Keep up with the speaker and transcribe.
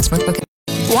Affiliates, Northbrook.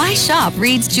 Why shop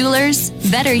Reed's Jewelers?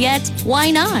 Better yet,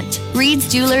 why not? Reed's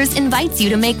Jewelers invites you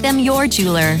to make them your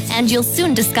jeweler, and you'll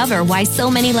soon discover why so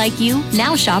many like you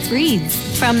now shop Reed's.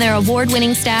 From their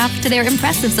award-winning staff to their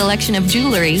impressive selection of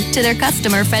jewelry to their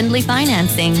customer-friendly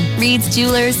financing, Reed's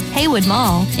Jewelers, Haywood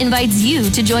Mall, invites you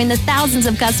to join the thousands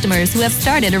of customers who have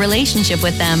started a relationship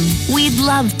with them. We'd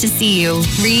love to see you.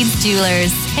 Reed's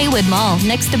Jewelers, Haywood Mall,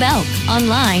 next to Belk.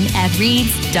 Online at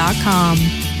reeds.com.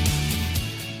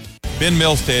 Ben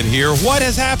Milstead here. What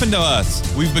has happened to us?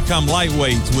 We've become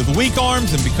lightweights with weak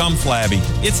arms and become flabby.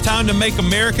 It's time to make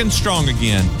Americans strong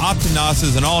again. Optinos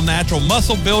is an all-natural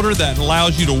muscle builder that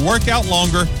allows you to work out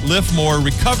longer, lift more,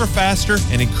 recover faster,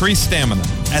 and increase stamina.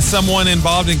 As someone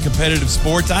involved in competitive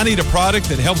sports, I need a product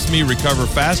that helps me recover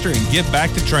faster and get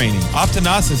back to training.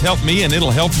 Optinos has helped me, and it'll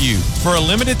help you. For a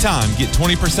limited time, get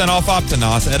 20% off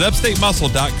Optinos at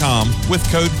upstatemuscle.com with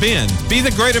code BEN. Be the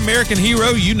great American hero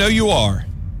you know you are.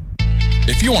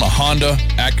 If you want a Honda,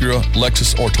 Acura,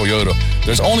 Lexus, or Toyota,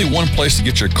 there's only one place to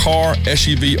get your car,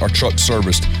 SUV, or truck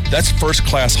serviced. That's First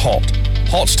Class Halt.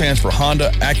 HALT stands for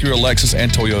Honda, Acura, Lexus,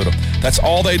 and Toyota. That's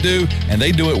all they do, and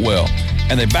they do it well.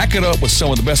 And they back it up with some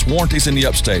of the best warranties in the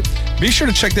upstate. Be sure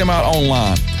to check them out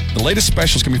online. The latest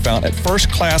specials can be found at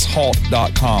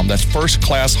firstclasshalt.com. That's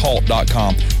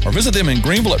firstclasshalt.com. Or visit them in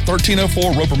Greenville at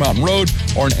 1304 Roper Mountain Road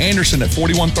or in Anderson at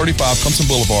 4135 Clemson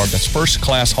Boulevard. That's First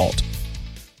Class Halt.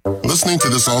 Listening to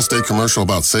this Allstate commercial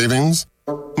about savings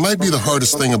might be the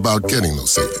hardest thing about getting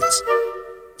those savings.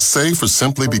 Save for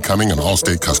simply becoming an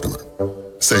Allstate customer.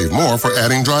 Save more for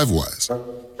adding DriveWise.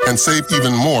 And save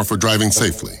even more for driving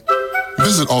safely.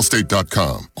 Visit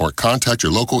Allstate.com or contact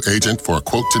your local agent for a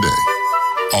quote today.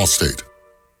 Allstate.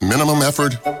 Minimum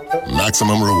effort,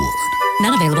 maximum reward.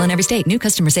 Not available in every state. New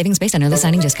customer savings based on early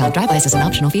signing discount. DriveWise is an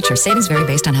optional feature. Savings vary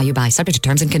based on how you buy. Subject to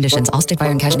terms and conditions. Allstate Fire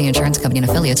and Casualty Insurance Company and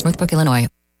Affiliates, Northbrook, Illinois.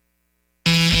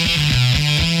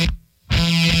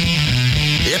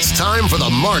 It's time for the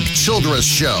Mark Childress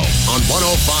Show on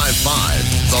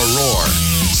 105.5 The Roar.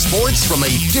 Sports from a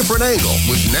different angle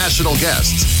with national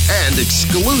guests and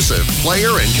exclusive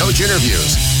player and coach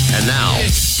interviews. And now,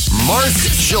 Mark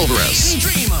Childress.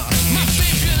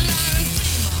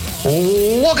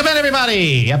 Welcome in,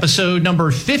 everybody. Episode number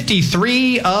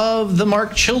 53 of the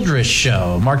Mark Childress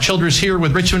Show. Mark Childress here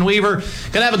with Richmond Weaver.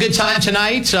 Going to have a good time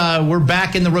tonight. We're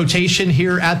back in the rotation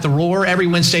here at The Roar every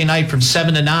Wednesday night from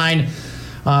 7 to 9.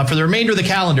 For the remainder of the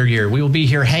calendar year, we will be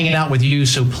here hanging out with you,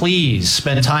 so please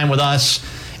spend time with us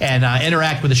and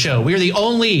interact with the show. We are the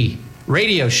only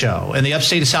radio show in the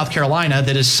upstate of South Carolina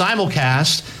that is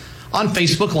simulcast on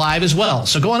Facebook Live as well.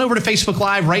 So go on over to Facebook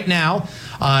Live right now.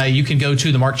 You can go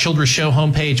to the Mark Childress Show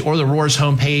homepage or the Roar's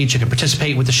homepage. You can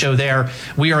participate with the show there.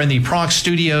 We are in the Bronx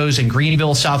Studios in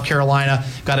Greenville, South Carolina.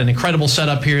 Got an incredible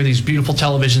setup here. These beautiful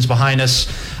televisions behind us.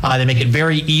 They make it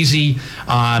very easy.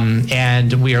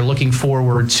 And we are looking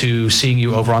forward to seeing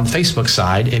you over on the Facebook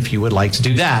side if you would like to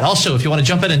do that. Also, if you want to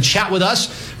jump in and chat with us,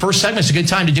 first segment is a good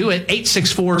time to do it.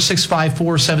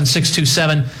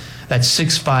 864-654-7627. That's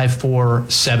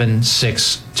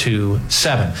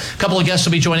 654-7627. A couple of guests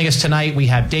will be joining us tonight. We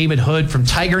have David Hood from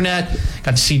TigerNet.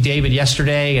 Got to see David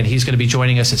yesterday, and he's going to be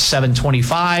joining us at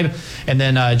 7:25. And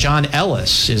then John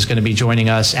Ellis is going to be joining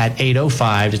us at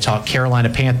 8:05 to talk Carolina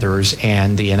Panthers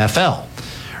and the NFL.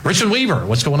 Richmond Weaver,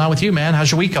 what's going on with you, man?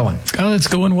 How's your week going? Oh, it's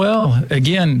going well.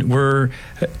 Again, we're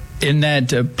in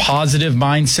that positive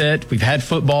mindset. We've had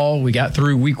football. We got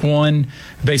through week one,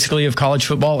 basically, of college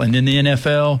football, and then the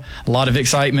NFL. A lot of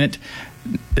excitement.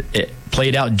 It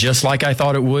played out just like I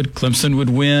thought it would. Clemson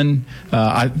would win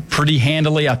pretty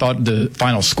handily. I thought the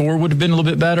final score would have been a little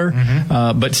bit better,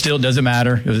 but still it doesn't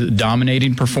matter. It was a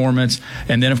dominating performance.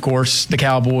 And then, of course, the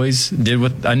Cowboys did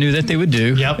what I knew that they would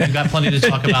do. Yep, we've got plenty to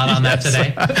talk about on that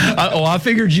today. I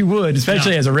figured you would,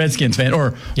 especially as a Redskins fan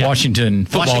or Washington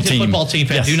football team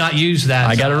fan. Yes. Do not use that.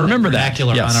 I got to remember that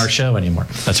on our show anymore.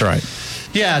 That's right.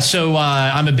 Yeah, so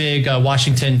I'm a big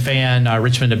Washington fan,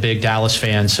 Richmond a big Dallas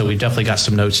fan, so we've definitely got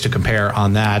some notes to compare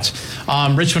on that.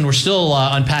 Richmond, we're still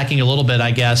unpacking a little bit,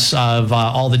 I guess, of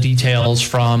all the details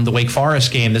from the Wake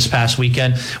Forest game this past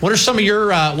weekend. What are some of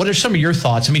your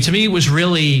thoughts? I mean, to me, it was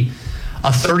really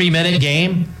a 30-minute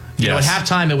game. You know, at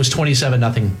halftime, it was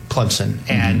 27-0 Clemson,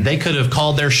 and they could have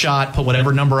called their shot, put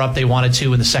whatever number up they wanted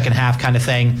to in the second half kind of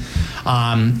thing,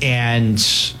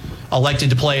 and elected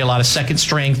to play a lot of second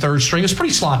string, third string. It was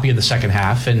pretty sloppy in the second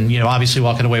half, and, you know, obviously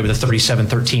walking away with a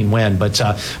 37-13 win. But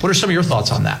what are some of your thoughts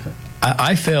on that?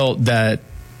 I felt that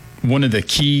one of the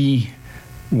key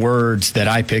words that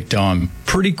I picked on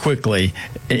pretty quickly,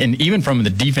 and even from the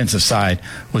defensive side,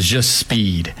 was just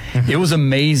speed. It was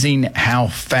amazing how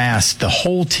fast the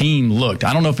whole team looked.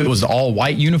 I don't know if it was all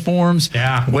white uniforms,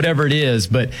 whatever it is,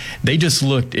 but they just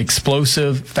looked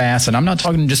explosive, fast. And I'm not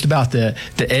talking just about the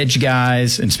edge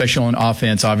guys, and especially on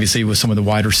offense, obviously with some of the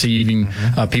wide receiving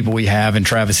people we have and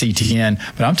Travis Etienne,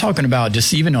 but I'm talking about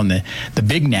just even on the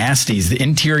big nasties, the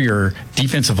interior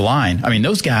defensive line. I mean,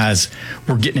 those guys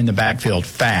were getting in the backfield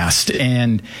fast,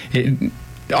 and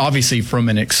obviously from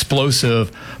an explosive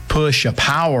push, a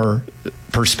power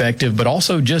perspective, but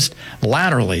also just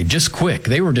laterally, just quick.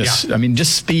 They were just, I mean,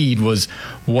 just speed was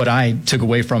what I took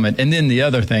away from it. And then the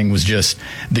other thing was just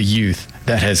the youth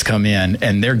that has come in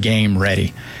and they're game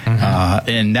ready.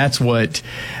 And that's what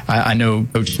I know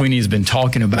Coach Sweeney has been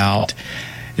talking about.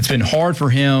 It's been hard for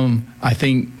him, I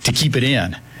think, to keep it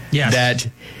in. That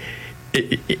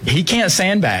he can't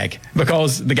sandbag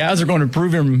because the guys are going to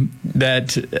prove him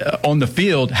that on the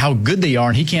field how good they are,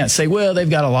 and he can't say, well, they've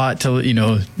got a lot to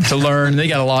to learn. They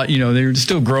got a lot, they're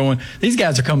still growing. These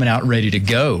guys are coming out ready to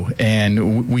go,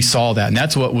 and we saw that, and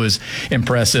that's what was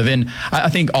impressive. And I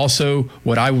think also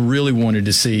what I really wanted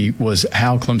to see was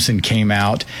how Clemson came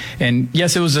out. And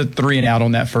yes, it was a 3-and-out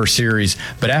on that first series,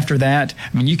 but after that,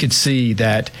 I mean, you could see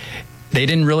that they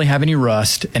didn't really have any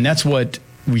rust, and that's what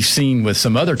we've seen with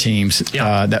some other teams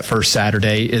that first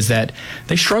Saturday, is that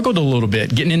they struggled a little bit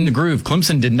getting in the groove.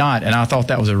 Clemson did not, and I thought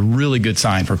that was a really good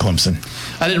sign for Clemson.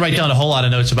 I didn't write down a whole lot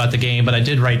of notes about the game, but I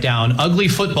did write down ugly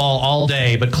football all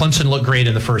day, but Clemson looked great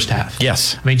in the first half.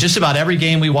 Yes. I mean, just about every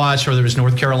game we watched, whether it was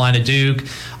North Carolina Duke,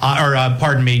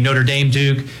 Notre Dame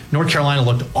Duke, North Carolina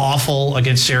looked awful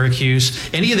against Syracuse.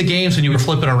 Any of the games when you were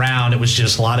flipping around, it was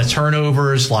just a lot of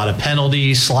turnovers, a lot of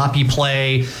penalties, sloppy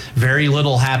play, very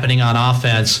little happening on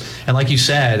offense. And like you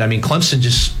said, I mean, Clemson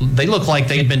they looked like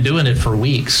they had been doing it for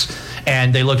weeks,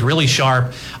 and they looked really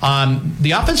sharp.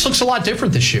 The offense looks a lot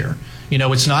different this year.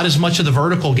 It's not as much of the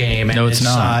vertical game. And no, it's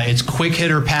not. It's quick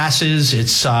hitter passes.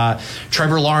 It's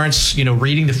Trevor Lawrence,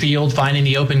 reading the field, finding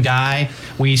the open guy.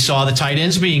 We saw the tight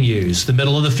ends being used, the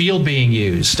middle of the field being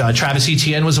used. Travis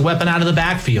Etienne was a weapon out of the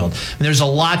backfield. And there's a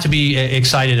lot to be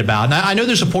excited about. And I know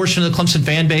there's a portion of the Clemson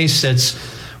fan base that's,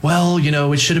 well,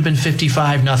 it should have been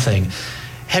 55-0.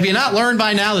 Have you not learned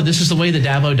by now that this is the way that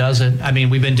Dabo does it? I mean,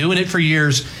 we've been doing it for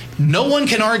years. No one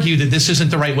can argue that this isn't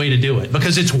the right way to do it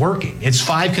because it's working. It's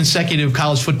 5 consecutive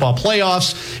college football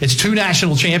playoffs. It's 2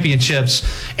 national championships,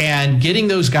 and getting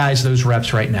those guys those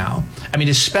reps right now. I mean,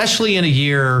 especially in a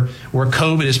year where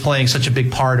COVID is playing such a big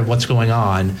part of what's going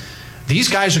on, these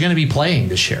guys are going to be playing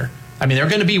this year. I mean, there are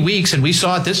going to be weeks, and we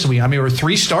saw it this week. I mean, there were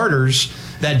 3 starters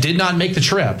that did not make the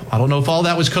trip. I don't know if all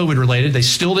that was COVID related. They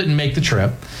still didn't make the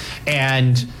trip.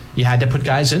 And you had to put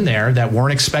guys in there that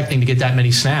weren't expecting to get that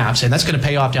many snaps, and that's going to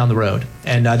pay off down the road.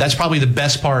 And that's probably the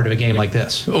best part of a game like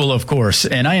this. Well, of course.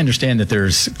 And I understand that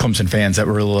there's Clemson fans that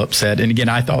were a little upset. And again,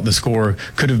 I thought the score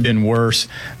could have been worse.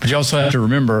 But you also have to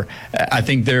remember, I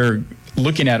think they're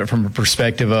looking at it from a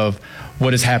perspective of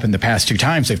what has happened the past 2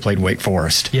 times they've played Wake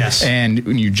Forest. Yes. And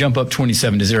when you jump up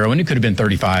 27-0, and it could have been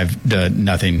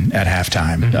 35-0 at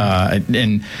halftime.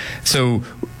 And so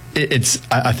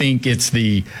I think it's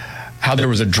how there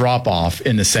was a drop-off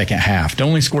in the second half. To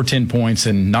only score 10 points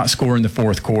and not score in the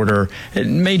fourth quarter, it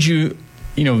made you,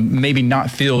 maybe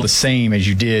not feel the same as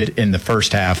you did in the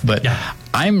first half. But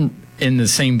I'm in the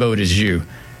same boat as you.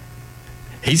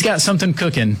 He's got something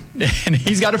cooking, and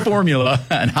he's got a formula,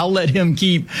 and I'll let him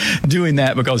keep doing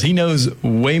that because he knows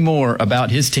way more about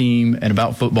his team and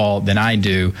about football than I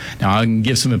do. Now, I can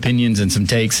give some opinions and some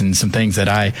takes and some things that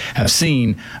I have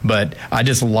seen, but I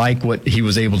just like what he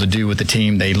was able to do with the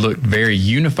team. They look very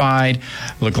unified,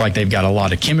 look like they've got a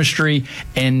lot of chemistry,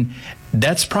 and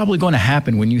that's probably going to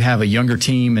happen when you have a younger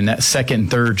team and that second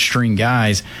and third string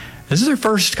guys. This is their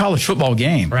first college football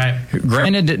game. Right.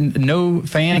 Granted, no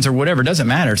fans or whatever, it doesn't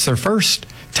matter. It's their first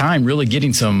time really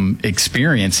getting some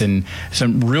experience and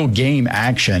some real game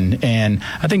action. And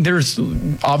I think there's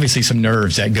obviously some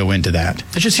nerves that go into that.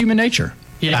 It's just human nature.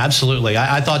 Yeah, absolutely.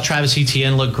 I thought Travis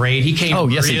Etienne looked great. He came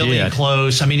really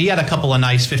close. I mean, he had a couple of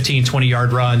nice 15,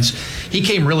 20-yard runs. He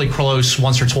came really close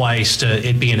once or twice to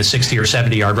it being a 60 or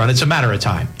 70-yard run. It's a matter of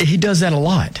time. He does that a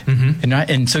lot.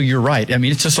 And so you're right. I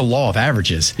mean, it's just a law of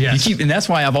averages. Yes. And that's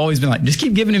why I've always been like, just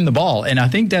keep giving him the ball. And I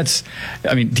think to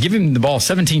give him the ball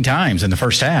 17 times in the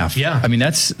first half. Yeah. I mean,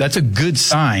 that's a good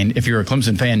sign if you're a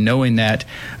Clemson fan, knowing that,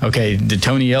 okay,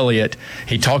 Tony Elliott,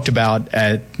 he talked about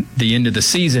at the end of the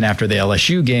season after the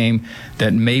LSU game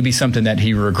that maybe something that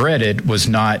he regretted was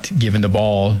not giving the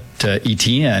ball to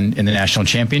Etienne in the national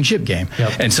championship game.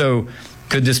 Yep. And so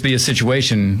could this be a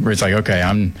situation where it's like, okay,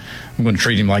 I'm going to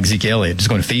treat him like Zeke Elliott, just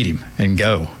going to feed him and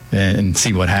go and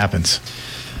see what happens?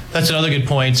 That's another good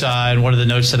point. And one of the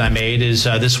notes that I made is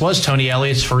this was Tony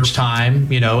Elliott's first time,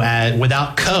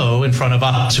 without Co in front of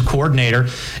us, a coordinator.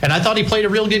 And I thought he played a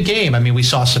real good game. I mean, we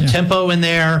saw some tempo in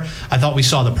there. I thought we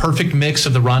saw the perfect mix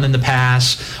of the run and the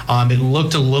pass. It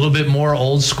looked a little bit more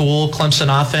old school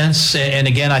Clemson offense. And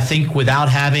again, I think without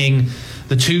having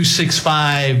the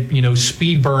 2.65,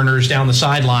 speed burners down the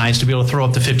sidelines to be able to throw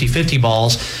up the 50-50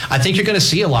 balls, I think you're going to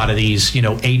see a lot of these,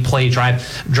 8-play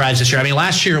drives this year. I mean,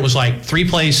 last year it was like 3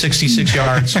 plays, 66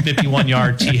 yards,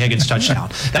 51-yard T. Higgins touchdown.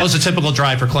 That was a typical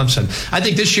drive for Clemson. I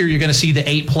think this year you're going to see the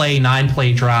 8-play,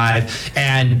 9-play drive.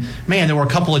 And, man, there were a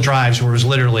couple of drives where it was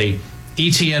literally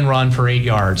ETN run for 8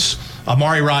 yards,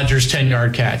 Amari Rodgers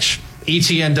 10-yard catch.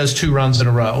 ETN does 2 runs in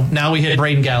a row. Now we hit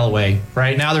Braden Galloway,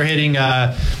 right? Now they're hitting,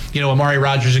 Amari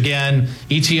Rodgers again.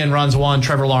 ETN runs 1,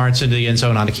 Trevor Lawrence into the end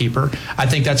zone on a keeper. I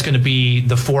think that's going to be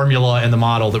the formula and the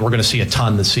model that we're going to see a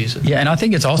ton this season. Yeah, and I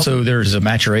think it's also there's a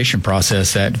maturation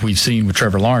process that we've seen with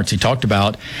Trevor Lawrence. He talked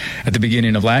about at the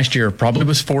beginning of last year, probably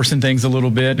was forcing things a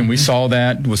little bit, and we saw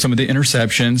that with some of the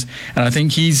interceptions. And I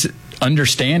think he's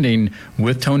understanding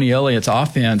with Tony Elliott's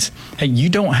offense, hey, you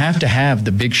don't have to have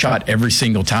the big shot every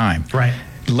single time. Right.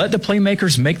 Let the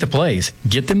playmakers make the plays.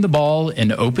 Get them the ball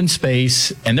in open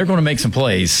space, and they're going to make some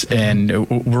plays. And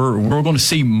we're going to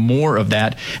see more of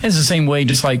that. And it's the same way,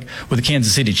 just like with the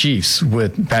Kansas City Chiefs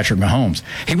with Patrick Mahomes.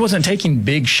 He wasn't taking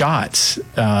big shots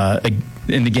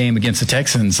in the game against the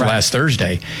Texans last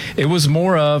Thursday. It was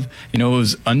more of, it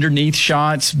was underneath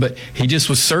shots, but he just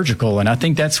was surgical. And I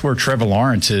think that's where Trevor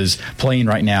Lawrence is playing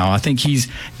right now. I think he's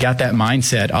got that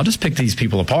mindset. I'll just pick these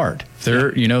people apart.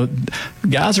 They're,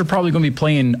 guys are probably going to be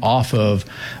playing off of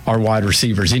our wide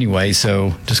receivers anyway,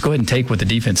 so just go ahead and take what the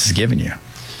defense is giving you.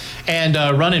 And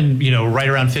running, right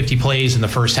around 50 plays in the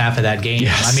first half of that game.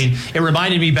 Yes. I mean, it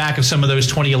reminded me back of some of those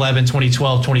 2011,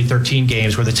 2012, 2013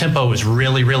 games where the tempo was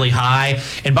really, really high.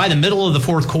 And by the middle of the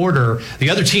fourth quarter, the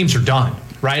other teams are done.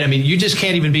 Right? I mean, you just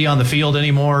can't even be on the field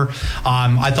anymore.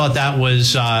 I thought that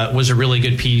was a really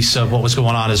good piece of what was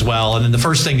going on as well. And then the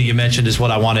first thing that you mentioned is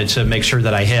what I wanted to make sure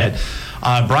that I hit.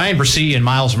 Brian Bresee and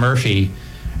Miles Murphy,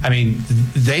 I mean,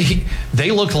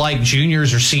 they look like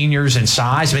juniors or seniors in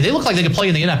size. I mean, they look like they could play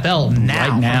in the NFL now,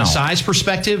 right now. From a size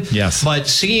perspective. Yes. But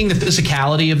seeing the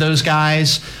physicality of those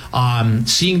guys,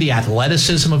 seeing the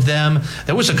athleticism of them,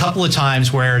 there was a couple of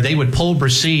times where they would pull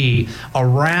Bresee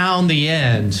around the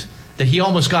end that he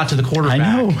almost got to the quarterback.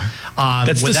 I know.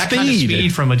 That's with the that speed. kind of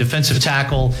speed from a defensive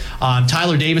tackle.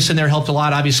 Tyler Davis in there helped a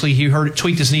lot. Obviously, he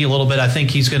tweaked his knee a little bit. I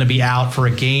think he's going to be out for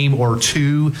a game or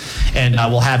two, and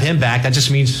we'll have him back. That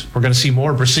just means we're going to see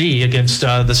more Bresee against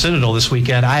the Citadel this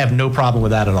weekend. I have no problem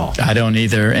with that at all. I don't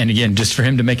either. And again, just for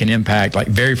him to make an impact, like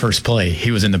very first play,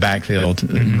 he was in the backfield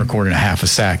recording a half a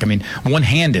sack. I mean,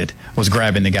 one-handed was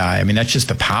grabbing the guy. I mean, that's just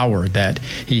the power that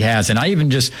he has. And I even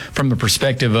just from the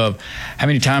perspective of how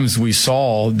many times we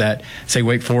saw that, say,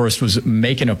 Wake Forest was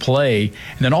making a play,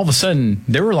 and then all of a sudden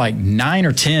there were like 9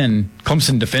 or 10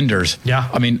 Clemson defenders. Yeah.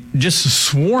 I mean, just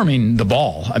swarming the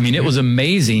ball. I mean, it was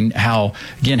amazing how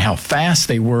fast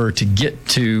they were to get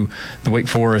to the Wake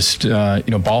Forest,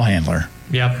 ball handler.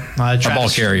 Yep. Ball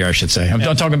carrier, I should say. I'm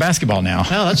talking basketball now.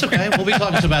 No, that's okay. We'll be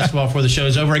talking some basketball before the show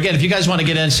is over. Again, if you guys want to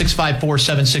get in,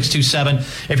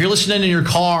 654-7627. If you're listening in your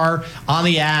car, on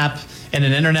the app, in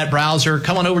an internet browser,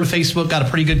 come on over to Facebook. Got a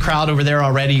pretty good crowd over there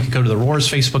already. You can go to the Roar's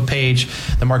Facebook page,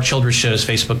 the Mark Childress Show's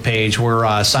Facebook page. We're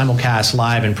simulcast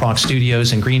live in Bronx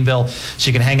Studios in Greenville, so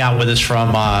you can hang out with us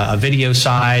from a video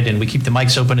side, and we keep the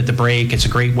mics open at the break. It's a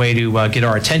great way to get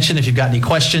our attention if you've got any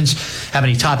questions, have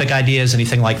any topic ideas,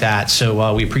 anything like that.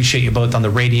 So we appreciate you both on the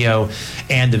radio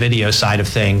and the video side of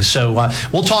things. So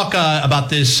we'll talk about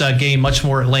this game much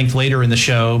more at length later in the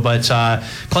show, but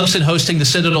Clemson hosting the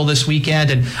Citadel this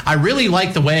weekend, and I really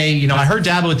like the way, I heard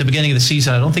Dabo at the beginning of the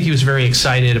season. I don't think he was very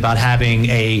excited about having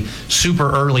a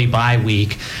super early bye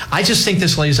week. I just think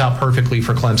this lays out perfectly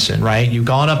for Clemson, right? You've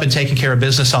gone up and taken care of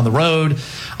business on the road.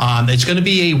 It's going to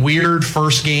be a weird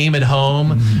first game at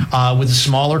home with a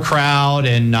smaller crowd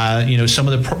and, some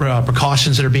of the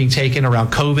precautions that are being taken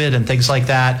around COVID and things like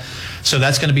that. So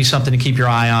that's going to be something to keep your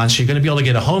eye on. So you're going to be able to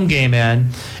get a home game in,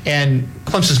 and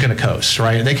Clemson's going to coast,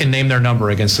 right? They can name their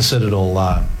number against the Citadel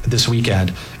this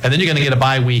weekend, and then you're going to get a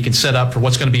bye week and set up for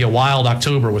what's going to be a wild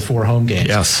October with 4 home games.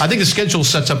 Yes. I think the schedule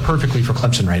sets up perfectly for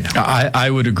Clemson right now. I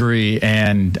would agree,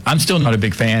 and I'm still not a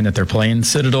big fan that they're playing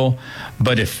Citadel,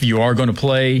 but if you are going to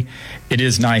play, it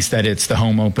is nice that it's the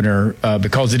home opener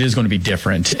because it is going to be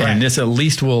different, Right. and this at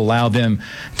least will allow them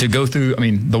to go through,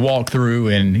 the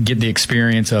walkthrough and get the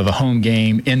experience of a home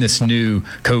game in this new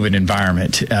COVID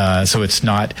environment. So it's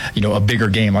not, a bigger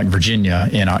game like Virginia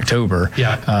in October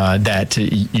that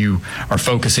you are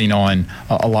focusing on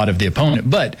a lot of the opponent.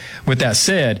 But with that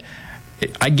said,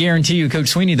 I guarantee you, Coach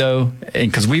Sweeney, though,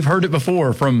 because we've heard it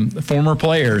before from former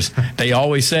players, they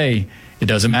always say it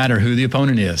doesn't matter who the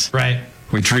opponent is. Right.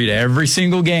 We treat every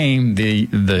single game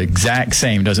the exact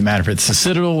same. Doesn't matter if it's the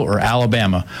Citadel or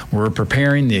Alabama. We're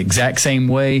preparing the exact same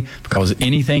way because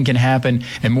anything can happen.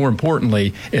 And more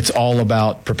importantly, it's all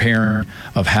about preparing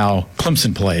of how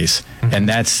Clemson plays. Mm-hmm. And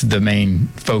that's the main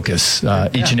focus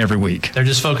each and every week. They're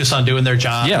just focused on doing their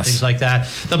job and things like that.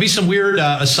 There'll be some weird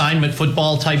assignment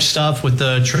football type stuff with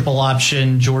the triple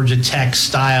option Georgia Tech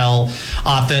style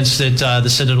offense that the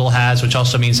Citadel has, which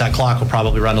also means that clock will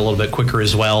probably run a little bit quicker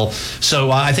as well. So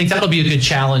I think that'll be a good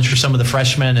challenge for some of the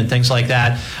freshmen and things like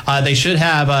that. They should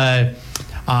have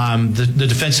the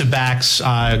defensive backs,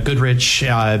 Goodrich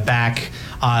back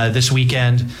this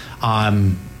weekend.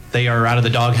 They are out of the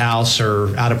doghouse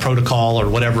or out of protocol or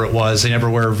whatever it was. They never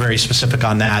were very specific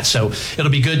on that. So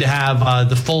it'll be good to have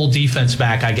the full defense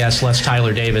back, I guess, less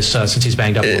Tyler Davis since he's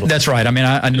banged up a little bit. That's right.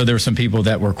 I know there were some people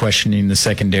that were questioning the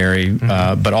secondary,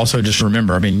 but also just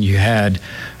remember, you had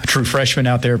a true freshman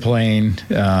out there playing,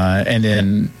 and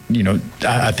then,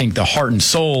 I think the heart and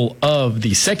soul of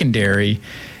the secondary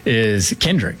is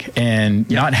Kendrick, and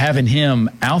not having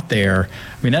him out there,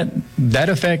 that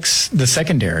affects the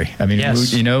secondary.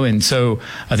 Yes. And so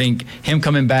I think him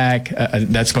coming back,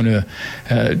 that's going to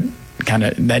kind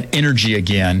of that energy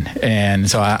again. And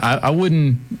so I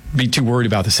wouldn't be too worried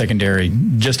about the secondary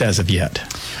just as of yet.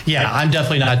 Yeah, I'm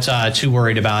definitely not too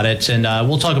worried about it. And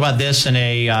we'll talk about this in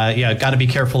got to be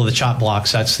careful of the chop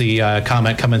blocks. That's the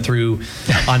comment coming through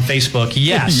on Facebook.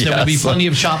 Yes, there will be plenty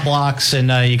of chop blocks,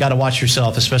 and you got to watch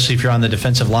yourself, especially if you're on the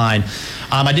defensive line.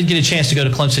 I did get a chance to go to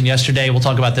Clemson yesterday. We'll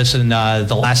talk about this in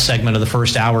the last segment of the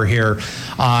first hour here.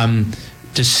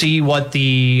 To see what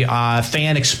the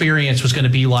fan experience was going to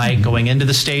be like going into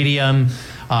the stadium.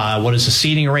 What does the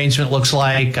seating arrangement looks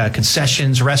like?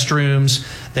 Concessions, restrooms.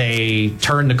 They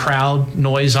turned the crowd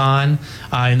noise on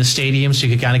in the stadium so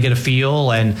you could kind of get a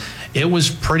feel. And it was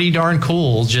pretty darn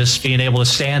cool just being able to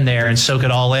stand there and soak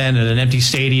it all in an empty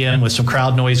stadium with some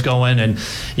crowd noise going. And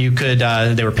you could,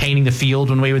 they were painting the field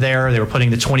when we were there. They were putting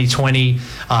the 2020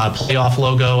 playoff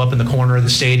logo up in the corner of the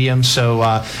stadium. So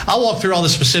I'll walk through all the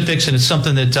specifics, and it's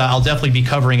something that I'll definitely be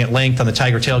covering at length on the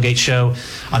Tiger Tailgate Show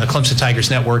on the Clemson Tigers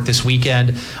Network this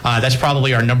weekend. That's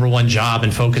probably our number one job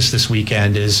and focus this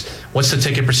weekend is what's the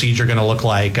ticket procedure going to look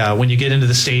like? When you get into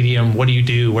the stadium, what do you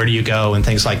do? Where do you go? And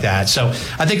things like that. So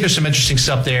I think there's some interesting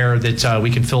stuff there that we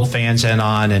can fill fans in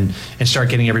on and start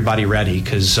getting everybody ready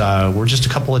because we're just a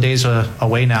couple of days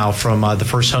away now from the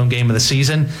first home game of the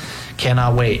season.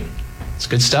 Cannot wait. It's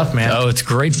good stuff, man. Oh, it's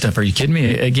great stuff. Are you kidding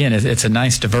me? Again, it's a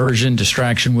nice diversion,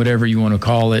 distraction, whatever you want to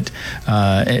call it.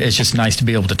 It's just nice to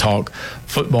be able to talk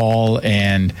football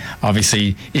and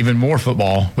obviously even more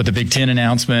football with the Big Ten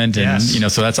announcement. And,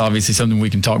 so that's obviously something we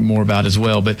can talk more about as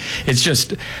well. But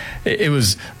it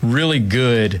was really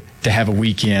good to have a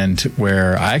weekend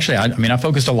where I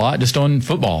focused a lot just on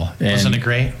football. And wasn't it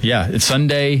great? Yeah. It's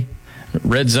Sunday,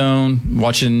 red zone,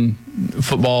 watching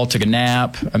football, took a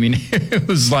nap. It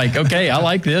was like, okay, I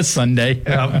like this Sunday.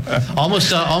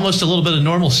 Almost a little bit of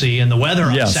normalcy, and the weather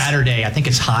on Saturday, I think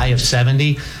it's high of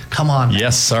 70. Come on, man.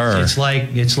 Yes, sir. It's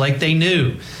like they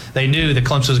knew that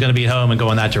Clemson was going to be at home and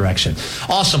go in that direction.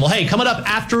 Awesome. Well, hey, coming up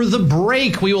after the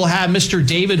break, we will have Mr.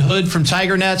 David Hood from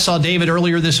TigerNet. Saw David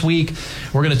earlier this week.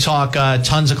 We're going to talk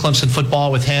tons of Clemson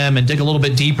football with him and dig a little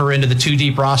bit deeper into the two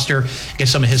deep roster, get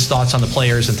some of his thoughts on the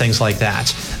players and things like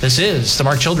that. This is the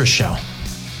Mark Childress Show. Can't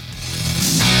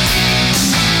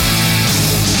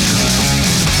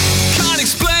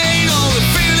explain all the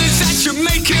feelings that you're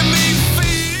making me feel.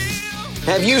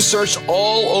 Have you searched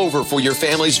all over for your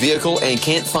family's vehicle and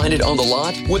can't find it on the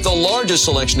lot? With the largest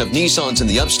selection of Nissans in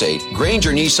the upstate,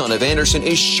 Granger Nissan of Anderson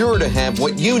is sure to have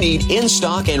what you need in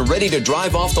stock and ready to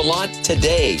drive off the lot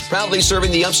today. Proudly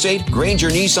serving the upstate, Granger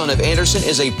Nissan of Anderson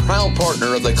is a proud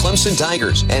partner of the Clemson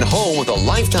Tigers and home with a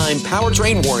lifetime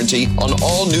powertrain warranty on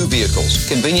all new vehicles.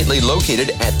 Conveniently located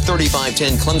at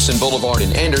 3510 Clemson Boulevard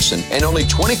in Anderson and only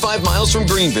 25 miles from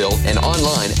Greenville and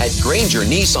online at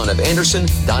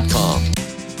GrangerNissanofAnderson.com.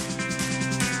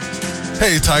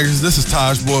 Hey Tigers, this is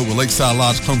Taj Boyd with Lakeside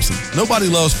Lodge Clemson. Nobody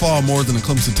loves fall more than a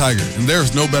Clemson Tiger, and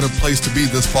there's no better place to be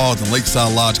this fall than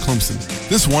Lakeside Lodge Clemson.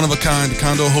 This one-of-a-kind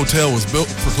condo hotel was built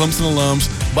for Clemson alums,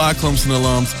 by Clemson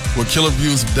alums, with killer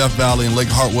views of Death Valley and Lake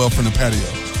Hartwell from the patio.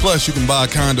 Plus, you can buy a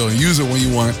condo and use it when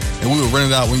you want, and we will rent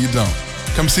it out when you don't.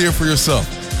 Come see it for yourself.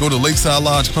 Go to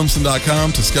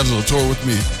lakesidedlodgeclemson.com to schedule a tour with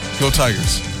me. Go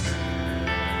Tigers.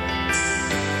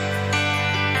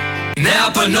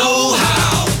 Napa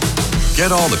know-how.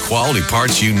 Get all the quality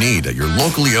parts you need at your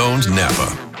locally owned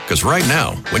Napa. Because right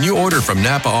now, when you order from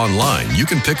Napa online, you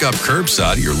can pick up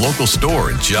curbside at your local store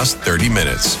in just 30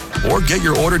 minutes. Or get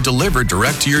your order delivered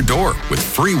direct to your door with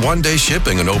free one-day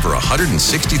shipping on over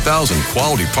 160,000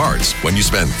 quality parts when you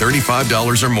spend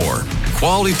 $35 or more.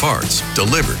 Quality parts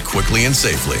delivered quickly and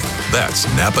safely. That's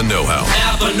Napa know-how.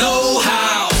 Napa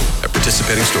know-how. At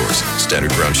participating stores,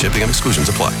 standard ground shipping and exclusions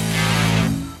apply.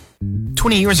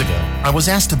 20 years ago, I was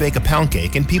asked to bake a pound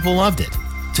cake and people loved it.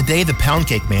 Today, the Pound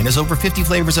Cake Man has over 50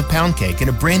 flavors of pound cake in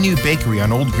a brand new bakery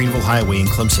on Old Greenville Highway in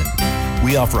Clemson.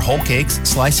 We offer whole cakes,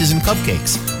 slices, and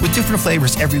cupcakes with different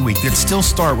flavors every week that still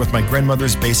start with my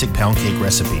grandmother's basic pound cake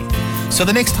recipe. So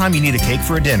the next time you need a cake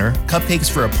for a dinner, cupcakes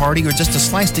for a party, or just a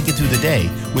slice to get through the day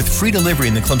with free delivery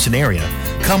in the Clemson area,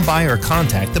 come by or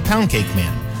contact the Pound Cake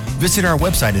Man. Visit our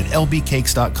website at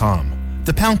lbcakes.com.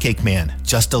 The Pound Cake Man,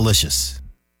 just delicious.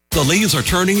 The leaves are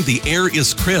turning, the air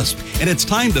is crisp, and it's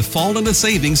time to fall into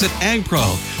savings at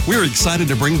AgPro. We're excited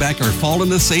to bring back our Fall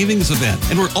into Savings event,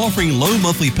 and we're offering low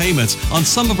monthly payments on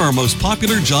some of our most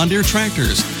popular John Deere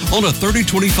tractors. On a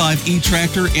 3025E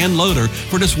tractor and loader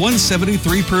for just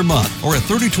 $173 per month, or a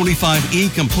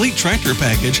 3025E complete tractor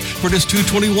package for just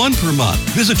 $221 per month.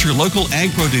 Visit your local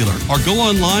AgPro dealer or go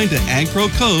online to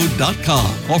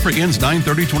agprocode.com. Offer ends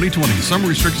 9/30/2020. Some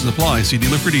restrictions apply. See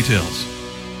dealer for details.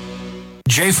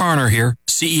 Jay Farner here,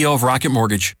 CEO of Rocket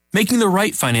Mortgage. Making the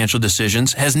right financial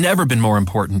decisions has never been more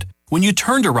important. When you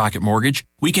turn to Rocket Mortgage,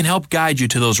 we can help guide you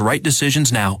to those right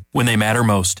decisions now, when they matter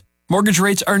most. Mortgage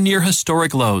rates are near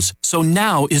historic lows, so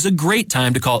now is a great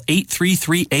time to call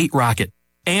 8338-ROCKET.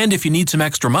 And if you need some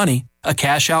extra money, a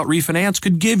cash-out refinance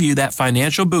could give you that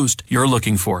financial boost you're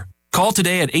looking for. Call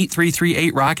today at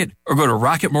 8338-ROCKET or go to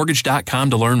rocketmortgage.com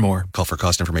to learn more. Call for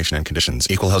cost information and conditions.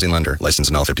 Equal housing lender. Licensed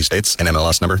in all 50 states. And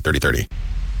MLS number 3030.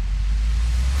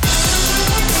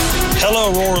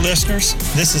 Hello, Aurora listeners.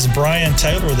 This is Brian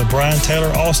Taylor of the Brian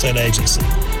Taylor Allstate Agency.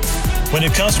 When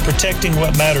it comes to protecting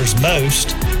what matters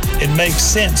most, it makes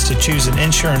sense to choose an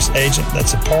insurance agent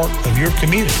that's a part of your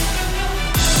community.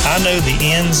 I know the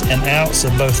ins and outs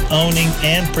of both owning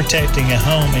and protecting a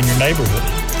home in your neighborhood.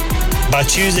 By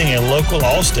choosing a local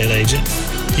Allstate agent,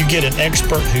 you get an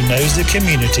expert who knows the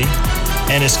community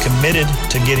and is committed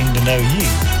to getting to know you,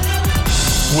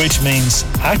 which means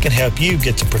I can help you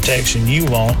get the protection you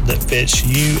want that fits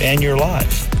you and your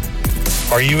life.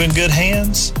 Are you in good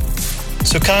hands?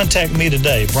 So contact me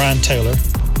today, Brian Taylor,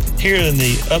 here in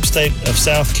the upstate of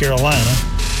South Carolina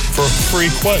for a free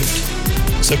quote.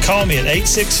 So call me at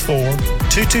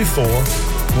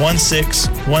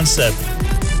 864-224-1617.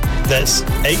 That's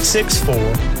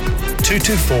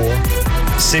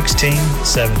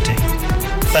 864-224-1617.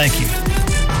 Thank you.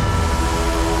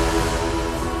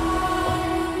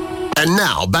 And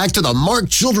now, back to the Mark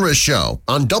Childress Show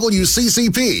on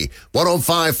WCCP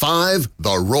 105.5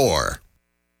 The Roar.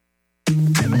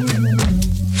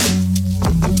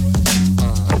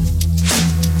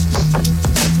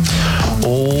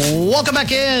 Welcome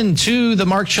back in to the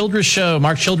Mark Childress Show.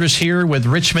 Mark Childress here with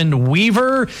Richmond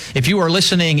Weaver. If you are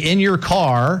listening in your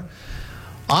car,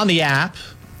 on the app,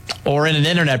 or in an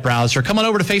internet browser, come on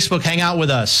over to Facebook, hang out with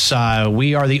us.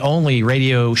 We are the only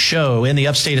radio show in the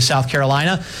upstate of South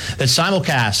Carolina that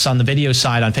simulcasts on the video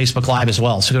side on Facebook Live as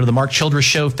well. So go to the Mark Childress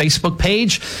Show Facebook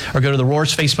page or go to the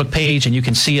Roar's Facebook page and you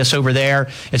can see us over there.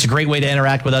 It's a great way to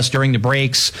interact with us during the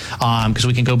breaks because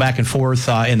we can go back and forth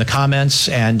in the comments.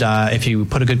 And if you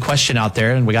put a good question out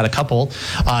there, and we got a couple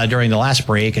during the last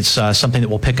break, it's something that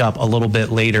we'll pick up a little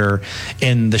bit later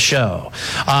in the show.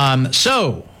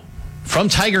 From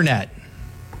TigerNet,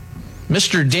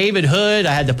 Mr. David Hood.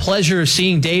 I had the pleasure of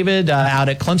seeing David out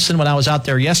at Clemson when I was out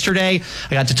there yesterday.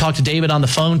 I got to talk to David on the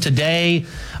phone today.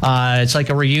 It's like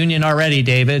a reunion already,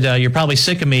 David. You're probably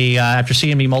sick of me after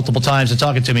seeing me multiple times and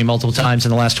talking to me multiple times in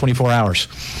the last 24 hours.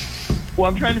 Well,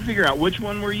 I'm trying to figure out which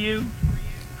one were you?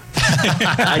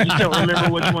 I just don't remember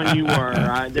which one you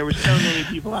were. There were so many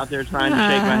people out there trying to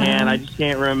shake my hand. I just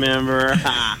can't remember.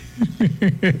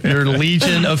 Your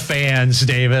legion of fans,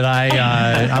 David.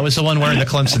 I was the one wearing the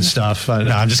Clemson stuff. No,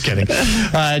 I'm just kidding.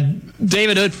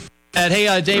 David,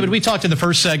 Hey, David, we talked in the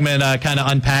first segment kind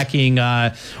of unpacking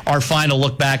our final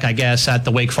look back, I guess, at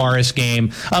the Wake Forest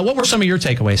game. What were some of your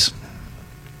takeaways?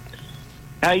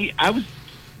 I was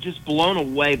just blown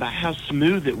away by how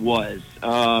smooth it was.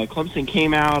 Clemson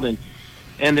came out, and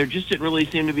there just didn't really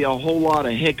seem to be a whole lot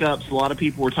of hiccups. A lot of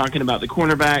people were talking about the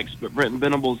cornerbacks, but Brenton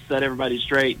Venables set everybody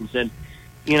straight and said,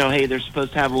 hey, they're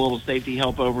supposed to have a little safety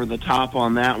help over the top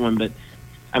on that one. But,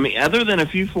 I mean, other than a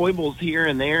few foibles here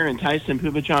and there and Tyson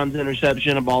Pubichan's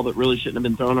interception, a ball that really shouldn't have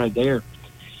been thrown right there,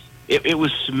 it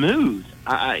was smooth.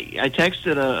 I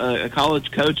texted a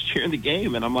college coach during the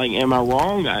game, and I'm like, am I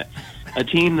wrong? A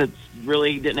team that's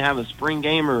really didn't have a spring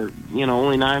game or,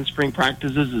 only 9 spring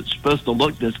practices, it's supposed to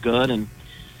look this good. And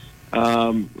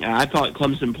I thought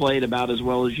Clemson played about as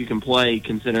well as you can play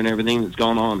considering everything that's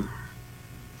gone on.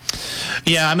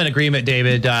 Yeah, I'm in agreement,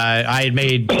 David. I had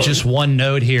made just one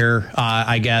note here,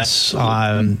 I guess,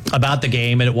 about the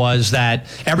game, and it was that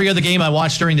every other game I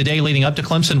watched during the day leading up to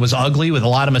Clemson was ugly with a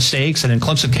lot of mistakes, and then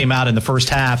Clemson came out in the first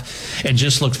half and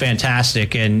just looked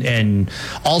fantastic. And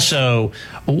also,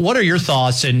 what are your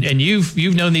thoughts? And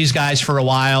you've known these guys for a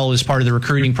while as part of the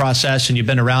recruiting process, and you've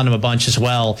been around them a bunch as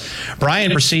well.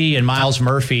 Brian Bresee and Miles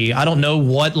Murphy, I don't know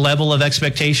what level of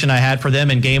expectation I had for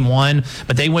them in game one,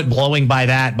 but they went blowing by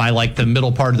that by like the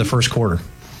middle part of the first quarter.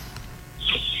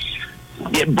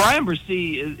 Yeah, Brian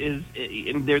Bresee is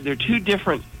they're two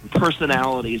different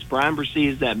personalities. Brian Bresee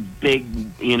is that big,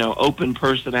 open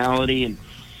personality,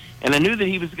 and I knew that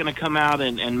he was going to come out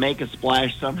and make a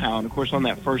splash somehow. And of course, on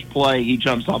that first play, he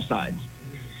jumps off sides,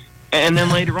 and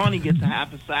then later on, he gets a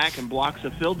half a sack and blocks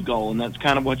a field goal, and that's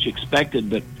kind of what you expected.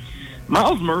 But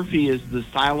Miles Murphy is the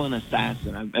silent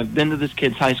assassin. I've been to this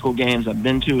kid's high school games. I've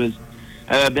been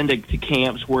to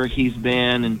camps where he's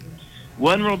been, and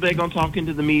wasn't real big on talking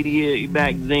to the media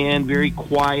back then. Very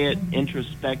quiet,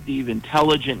 introspective,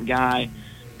 intelligent guy.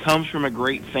 Comes from a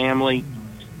great family,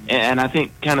 and I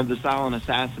think kind of the silent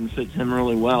assassin fits him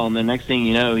really well. And the next thing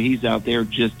you know, he's out there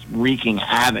just wreaking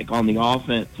havoc on the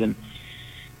offense. And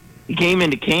he came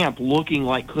into camp looking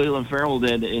like Cleveland Farrell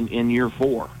did in year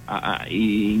 4.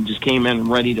 He just came in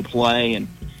ready to play, and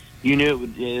you knew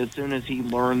as soon as he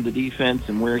learned the defense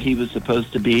and where he was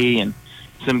supposed to be and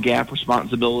some gap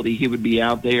responsibility, he would be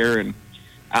out there. And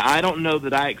I don't know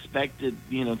that I expected,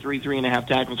 3.5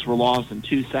 tackles for loss and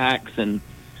 2 sacks and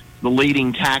the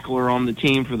leading tackler on the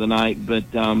team for the night, but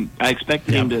I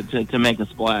expected him to make a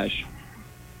splash.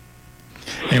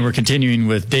 And we're continuing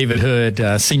with David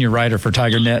Hood, senior writer for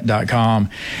TigerNet.com.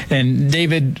 And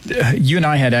David, you and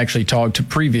I had actually talked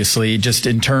previously just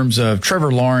in terms of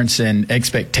Trevor Lawrence and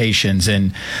expectations.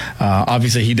 And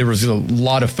obviously there was a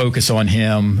lot of focus on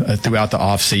him throughout the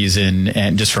offseason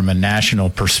and just from a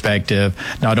national perspective,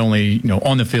 not only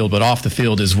on the field but off the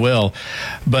field as well.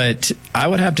 But I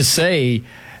would have to say,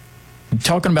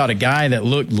 talking about a guy that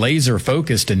looked laser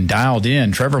focused and dialed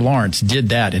in, Trevor Lawrence did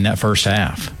that in that first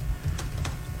half.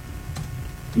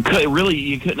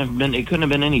 Really, it couldn't have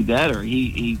been any better.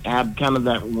 He had kind of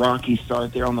that rocky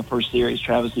start there on the first series.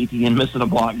 Travis Etienne missing a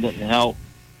block didn't help,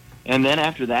 and then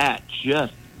after that,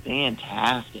 just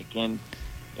fantastic. And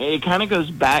it kind of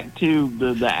goes back to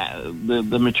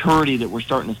the maturity that we're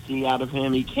starting to see out of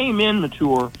him. He came in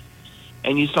mature,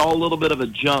 and you saw a little bit of a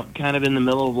jump kind of in the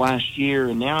middle of last year,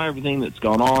 and now everything that's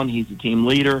gone on, he's a team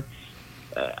leader.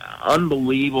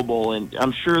 Unbelievable, and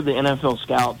I'm sure the NFL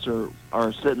scouts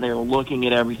are sitting there looking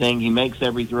at everything. He makes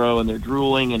every throw, and they're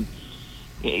drooling. And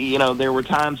there were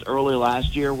times early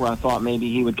last year where I thought maybe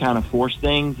he would kind of force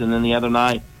things, and then the other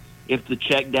night, if the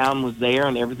check down was there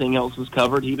and everything else was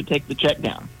covered, he would take the check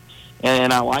down.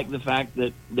 And I like the fact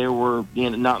that there were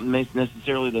not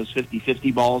necessarily those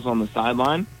 50-50 balls on the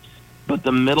sideline, but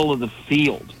the middle of the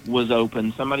field was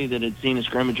open. Somebody that had seen a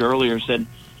scrimmage earlier said,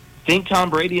 think Tom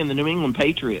Brady and the New England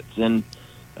Patriots, and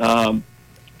dumping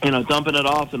it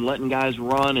off and letting guys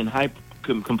run and high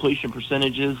completion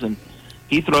percentages, and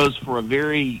he throws for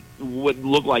a what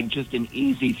looked like just an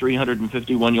easy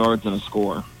 351 yards and a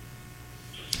score.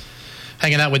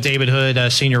 Hanging out with David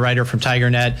Hood, senior writer from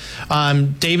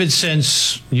TigerNet. David,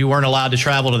 since you weren't allowed to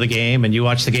travel to the game and you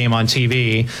watched the game on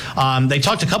TV, they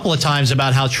talked a couple of times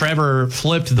about how Trevor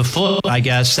flipped the foot, I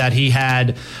guess, that he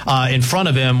had in front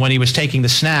of him when he was taking the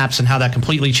snaps, and how that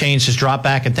completely changed his drop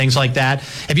back and things like that.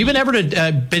 Have you been able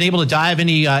to dive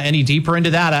any deeper into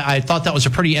that? I thought that was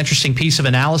a pretty interesting piece of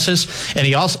analysis, and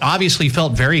he also obviously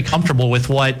felt very comfortable with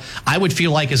what I would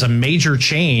feel like is a major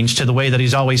change to the way that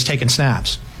he's always taken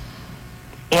snaps.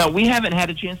 Yeah, we haven't had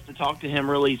a chance to talk to him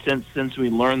really since we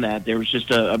learned that. There was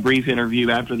just a brief interview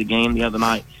after the game the other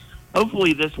night.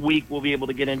 Hopefully this week we'll be able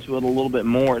to get into it a little bit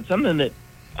more. It's something that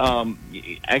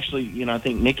Actually, I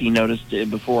think Nikki noticed it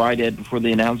before I did, before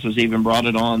the announcers even brought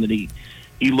it on, that he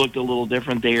looked a little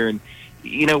different there. And,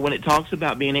 when it talks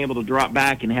about being able to drop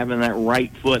back and having that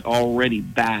right foot already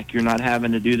back, you're not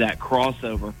having to do that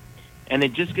crossover. And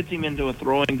it just gets him into a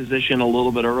throwing position a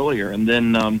little bit earlier. And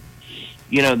then,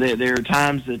 there are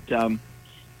times that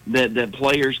that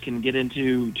players can get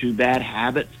into bad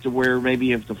habits to where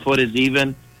maybe if the foot is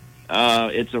even,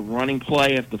 it's a running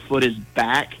play. If the foot is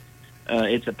back,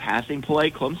 it's a passing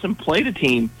play. Clemson played a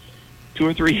team 2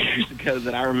 or 3 years ago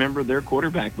that I remember their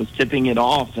quarterback was tipping it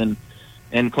off, and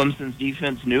Clemson's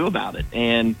defense knew about it,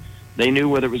 and they knew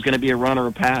whether it was going to be a run or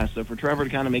a pass. So for Trevor to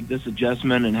kind of make this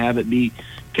adjustment and have it be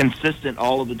consistent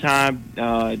all of the time,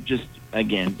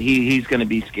 he's going to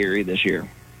be scary this year.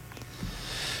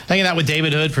 Hanging out with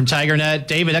David Hood from TigerNet.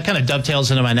 David, that kind of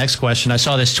dovetails into my next question. I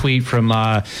saw this tweet from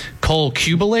Cole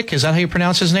Kubelik. Is that how you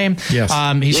pronounce his name? Yes.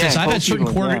 He says, I've had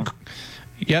certain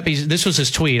Yep, this was his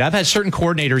tweet. I've had certain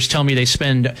coordinators tell me they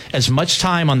spend as much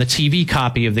time on the TV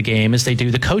copy of the game as they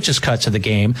do the coaches' cuts of the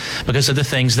game because of the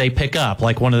things they pick up,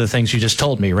 like one of the things you just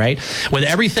told me, right? With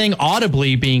everything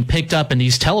audibly being picked up in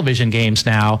these television games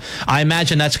now, I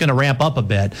imagine that's going to ramp up a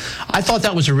bit. I thought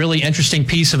that was a really interesting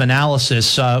piece of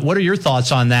analysis. What are your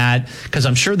thoughts on that? Because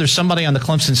I'm sure there's somebody on the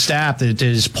Clemson staff that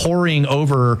is poring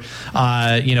over,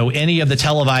 any of the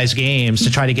televised games to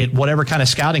try to get whatever kind of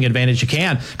scouting advantage you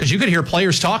can, because you could hear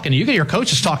players talking, you can hear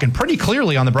coaches talking pretty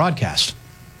clearly on the broadcast.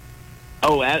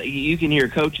 Oh, you can hear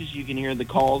coaches, you can hear the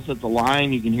calls at the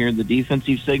line, you can hear the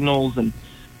defensive signals, and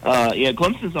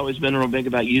Clemson's always been real big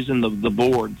about using the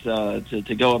boards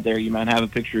to go up there. You might have a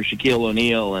picture of Shaquille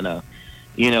O'Neal and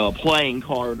a playing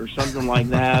card or something like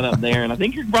that up there, and I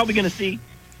think you're probably going to see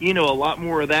a lot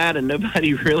more of that, and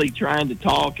nobody really trying to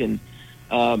talk, and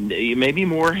maybe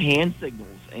more hand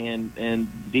signals,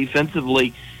 and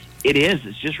defensively.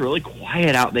 It's just really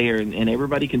quiet out there, and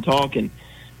everybody can talk. And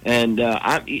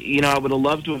I would have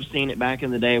loved to have seen it back in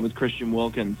the day with Christian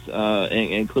Wilkins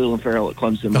and Cleveland Farrell at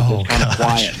Clemson, was just kind of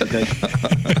quiet because,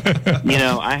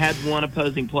 I had one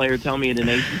opposing player tell me at an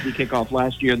ACC kickoff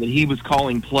last year that he was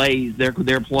calling plays, their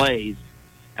plays,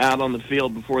 out on the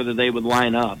field before that they would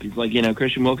line up. He's like,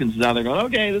 Christian Wilkins is out there going,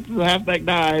 okay, this is a halfback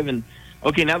dive, and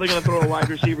okay, now they're going to throw a wide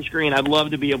receiver screen. I'd love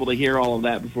to be able to hear all of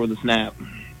that before the snap.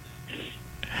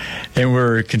 And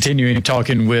we're continuing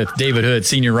talking with David Hood,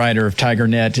 senior writer of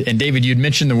TigerNet. And David, you'd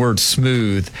mentioned the word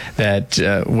smooth, that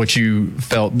what you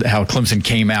felt, how Clemson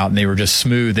came out and they were just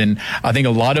smooth. And I think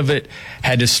a lot of it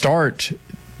had to start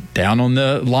down on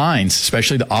the lines,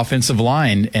 especially the offensive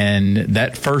line. And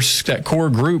that core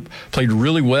group played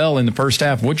really well in the first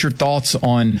half. What's your thoughts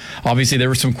on, obviously there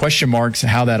were some question marks,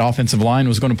 how that offensive line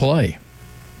was going to play?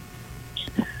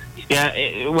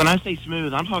 Yeah, when I say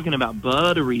smooth, I'm talking about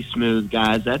buttery smooth,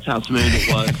 guys. That's how smooth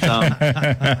it was.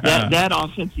 That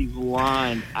offensive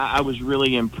line, I was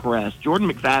really impressed. Jordan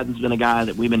McFadden's been a guy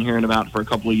that we've been hearing about for a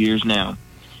couple of years now,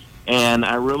 and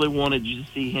I really wanted you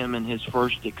to see him in his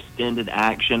first extended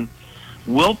action.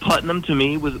 Will Putnam, to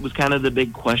me, was kind of the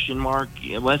big question mark.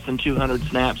 Less than 200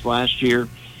 snaps last year.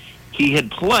 He had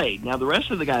played. Now, the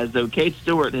rest of the guys, though, Cade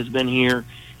Stewart has been here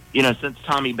since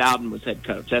Tommy Bowden was head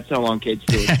coach. That's how long Cade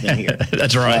Stewart's been here.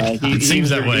 That's right. It seems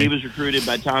that way. He was recruited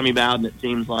by Tommy Bowden, it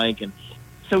seems like. And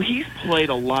so he's played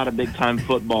a lot of big-time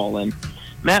football. And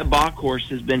Matt Bockhorst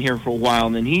has been here for a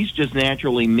while, and he's just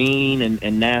naturally mean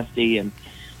and nasty. And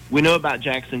we know about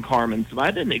Jackson Carman, so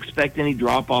I didn't expect any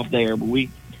drop-off there. But we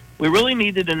really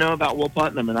needed to know about Will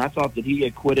Putnam, and I thought that he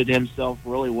acquitted himself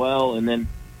really well. And then,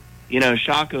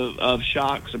 shock of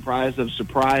shock, surprise of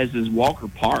surprise is Walker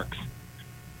Parks,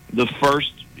 the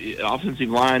first offensive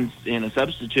line and a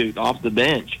substitute off the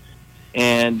bench.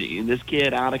 And this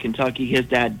kid out of Kentucky, his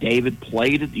dad David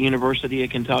played at the University of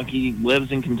Kentucky,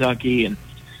 lives in Kentucky,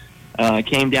 and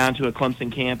came down to a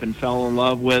Clemson camp and fell in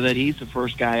love with it. He's the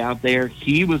first guy out there.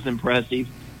 He was impressive.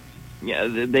 Yeah,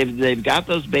 they've got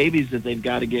those babies that they've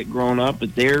got to get grown up,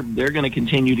 but they're going to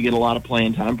continue to get a lot of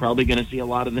playing time. Probably going to see a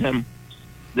lot of them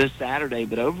this Saturday.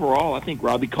 But overall, I think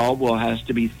Robbie Caldwell has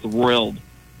to be thrilled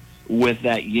with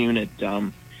that unit.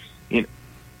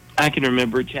 I can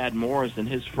remember Chad Morris in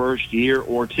his first year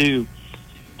or two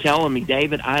telling me,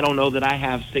 David, I don't know that I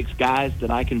have 6 guys that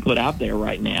I can put out there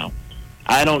right now.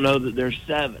 I don't know that there's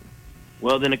 7.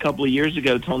 Well, then a couple of years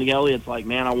ago, Tony Elliott's like,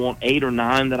 man, I want 8 or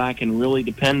 9 that I can really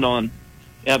depend on.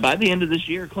 Yeah, by the end of this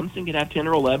year, Clemson could have 10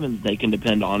 or 11 they can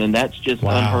depend on, and that's just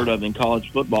unheard of in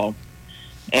college football.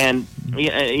 And,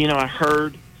 I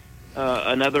heard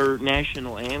another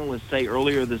national analyst say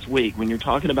earlier this week, when you're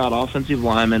talking about offensive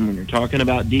linemen, when you're talking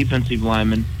about defensive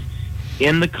linemen,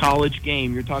 in the college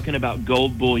game, you're talking about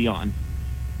gold bullion.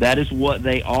 That is what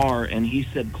they are. And he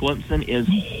said Clemson is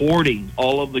hoarding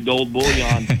all of the gold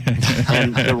bullion,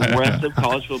 and the rest of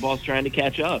college football is trying to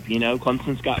catch up. You know,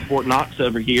 Clemson's got Fort Knox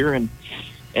over here, and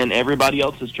everybody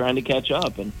else is trying to catch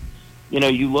up. And, you know,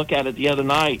 you look at it the other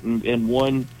night, and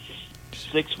one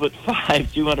 6'5",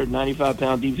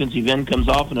 295-pound defensive end comes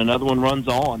off, and another one runs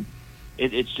on.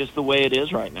 It's just the way it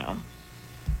is right now.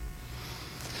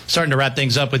 Starting to wrap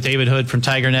things up with David Hood from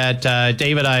TigerNet.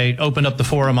 David, I opened up the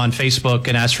forum on Facebook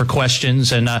and asked for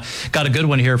questions, and got a good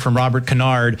one here from Robert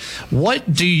Kennard.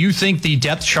 What do you think the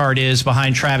depth chart is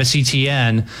behind Travis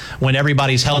Etienne when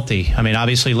everybody's healthy? I mean,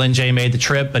 obviously Lynn J made the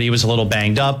trip, but he was a little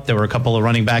banged up. There were a couple of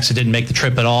running backs that didn't make the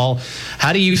trip at all.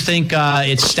 How do you think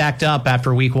it's stacked up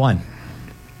after week one?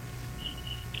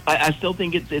 I still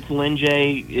think it's Lynn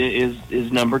J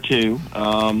is number 2.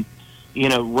 You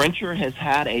know, Rencher has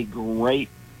had a great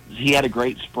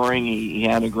spring. He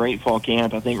had a great fall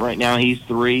camp. I think right now he's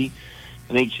 3.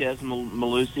 I think Ches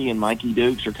Malusi and Mikey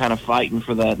Dukes are kind of fighting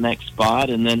for that next spot.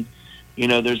 And then, you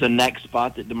know, there's a next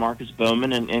spot that DeMarcus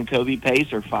Bowman and Kobe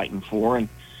Pace are fighting for. And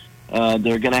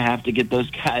they're going to have to get those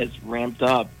guys ramped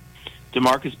up.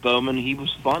 DeMarcus Bowman, he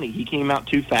was funny. He came out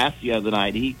too fast the other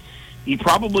night. He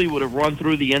probably would have run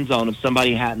through the end zone if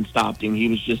somebody hadn't stopped him. He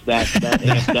was just that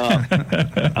amped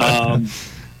up.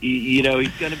 You know,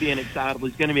 he's going to be an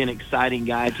exciting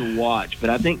guy to watch.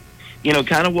 But I think, you know,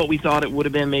 kind of what we thought it would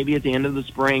have been maybe at the end of the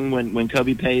spring when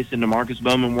Kobe Pace and DeMarcus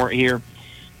Bowman weren't here.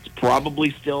 It's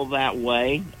probably still that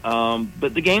way.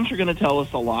 But the games are going to tell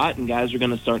us a lot, and guys are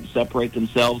going to start to separate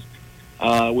themselves.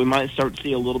 We might start to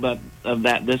see a little bit of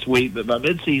that this week, but by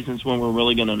midseason is when we're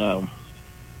really going to know.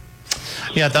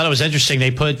 Yeah, I thought it was interesting.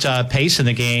 They put Pace in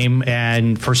the game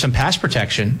and for some pass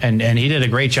protection, and he did a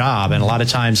great job. And a lot of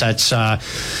times that's, at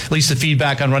least the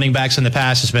feedback on running backs in the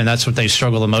past has been that's what they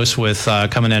struggle the most with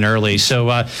coming in early.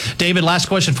 So, David, last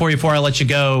question for you before I let you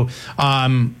go.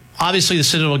 Obviously, the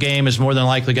Citadel game is more than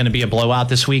likely going to be a blowout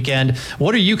this weekend.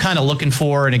 What are you kind of looking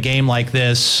for in a game like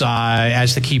this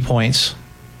as the key points?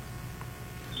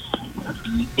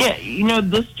 Yeah, you know,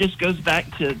 this just goes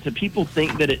back to people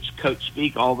think that it's coach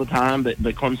speak all the time, but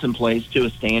Clemson plays to a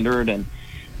standard,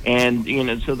 and you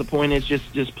know, so the point is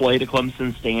just play to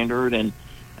Clemson standard, and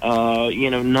you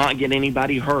know, not get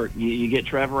anybody hurt. You get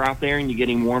Trevor out there and you get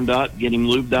him warmed up, get him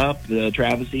lubed up.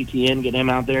 Travis Etienne, get him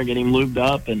out there, get him lubed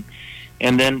up, and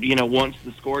then, you know, once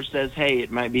the score says, hey,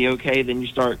 it might be okay, then you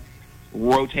start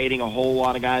rotating a whole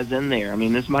lot of guys in there. I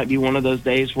mean, this might be one of those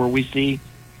days where we see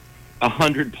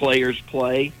 100 players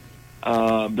play,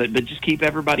 but just keep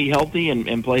everybody healthy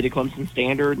and play to Clemson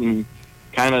standard, and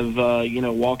kind of you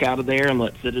know, walk out of there and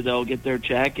let Citadel get their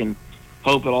check and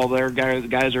hope that all their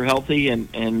guys are healthy, and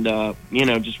you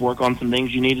know, just work on some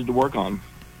things you needed to work on.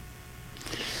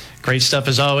 Great stuff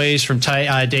as always from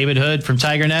David Hood from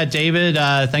TigerNet. David,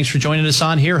 thanks for joining us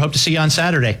on here. Hope to see you on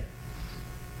Saturday.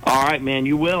 All right, man.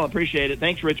 You will. Appreciate it.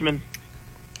 Thanks, Richmond.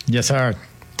 Yes, sir.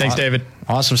 Thanks, David.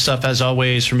 Awesome stuff, as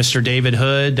always, from Mr. David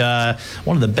Hood,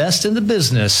 one of the best in the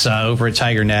business over at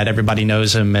TigerNet. Everybody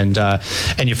knows him, and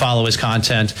you follow his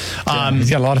content. He's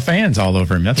got a lot of fans all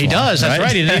over him. He does. That's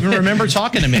right. He didn't even remember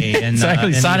talking to me. And,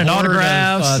 exactly. Signing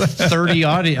autographs.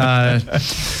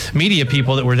 30 media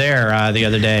people that were there the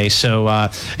other day. So,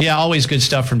 yeah, always good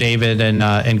stuff from David,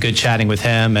 and good chatting with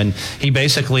him. And he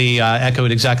basically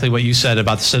echoed exactly what you said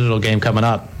about the Citadel game coming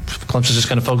up. Clemson's just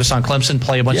going to focus on Clemson,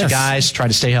 play a bunch of guys, try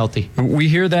to stay healthy. We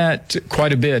hear that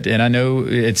quite a bit, and I know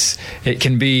it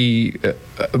can be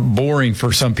boring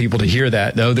for some people to hear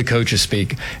that, though the coaches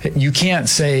speak. You can't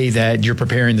say that you're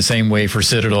preparing the same way for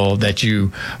Citadel that you're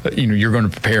going to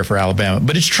prepare for Alabama,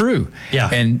 but it's true. Yeah.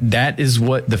 And that is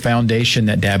what the foundation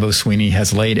that Dabo Swinney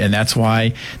has laid, and that's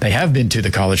why they have been to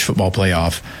the college football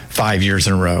playoff 5 years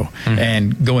in a row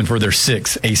and going for their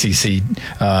 6th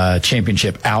ACC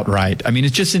championship outright. I mean,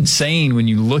 it's just insane when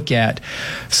you look at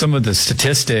some of the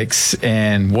statistics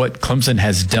and what Clemson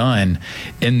has done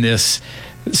in this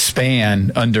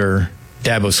span under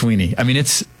Dabo Swinney. I mean,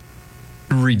 it's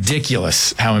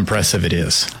ridiculous how impressive it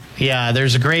is. Yeah,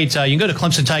 there's a great, you can go to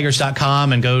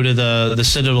ClemsonTigers.com and go to the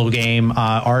Citadel game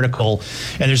article,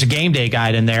 and there's a game day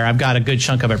guide in there. I've got a good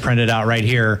chunk of it printed out right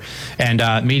here,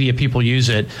 and media people use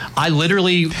it. I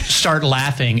literally start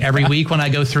laughing every week when I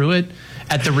go through it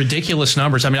at the ridiculous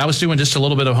numbers. I mean, I was doing just a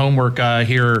little bit of homework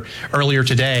here earlier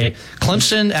today.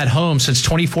 Clemson at home since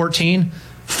 2014,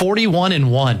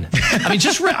 41-1.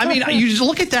 I mean, you just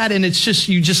look at that and it's just,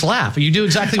 you just laugh. You do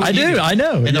exactly what you do. I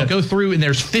know. And they'll go through and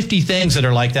there's 50 things that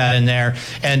are like that in there.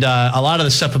 And a lot of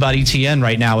the stuff about ETN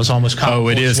right now is almost comical. Oh,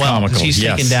 it is comical. He's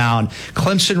taken down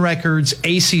Clemson records,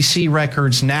 ACC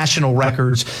records, national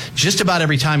records, just about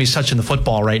every time he's touching the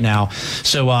football right now.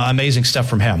 So amazing stuff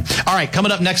from him. All right,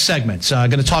 coming up next segment,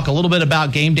 going to talk a little bit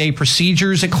about game day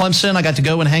procedures at Clemson. I got to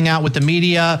go and hang out with the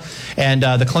media and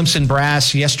the Clemson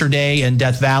brass yesterday in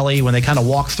Death Valley when they kind of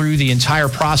walked through the entire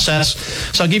process.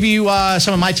 So I'll give you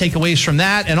some of my takeaways from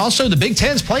that. And also the Big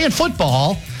Ten's playing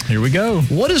football. Here we go.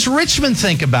 What does Richmond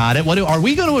think about it? Are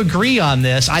we going to agree on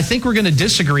this? I think we're going to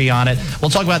disagree on it. We'll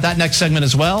talk about that next segment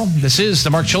as well. This is the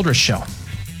Mark Childress Show.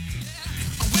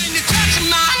 When you touch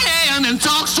my hand and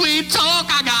talk sweet talk,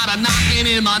 I got a knocking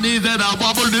in my knees and a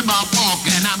wobble in my walk,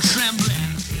 and I'm trembling.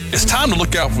 It's time to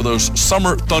look out for those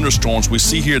summer thunderstorms we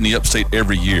see here in the upstate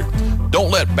every year. Don't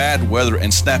let bad weather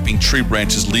and snapping tree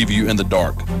branches leave you in the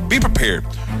dark. Be prepared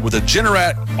with a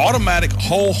Generac automatic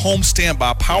whole home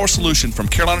standby power solution from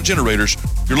Carolina Generators,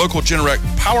 your local Generac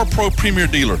Power Pro Premier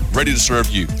dealer, ready to serve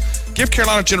you. Give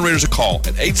Carolina Generators a call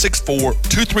at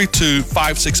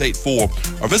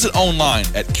 864-232-5684 or visit online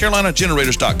at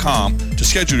carolinagenerators.com to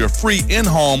schedule your free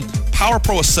in-home Power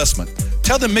Pro assessment.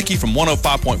 Tell them Mickey from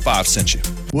 105.5 sent you.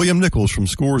 William Nichols from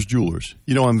Scores Jewelers.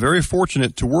 You know, I'm very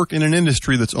fortunate to work in an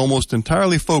industry that's almost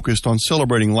entirely focused on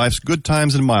celebrating life's good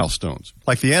times and milestones.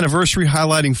 Like the anniversary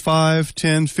highlighting 5,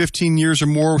 10, 15 years or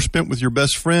more spent with your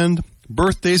best friend,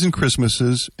 birthdays and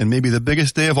Christmases, and maybe the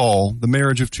biggest day of all, the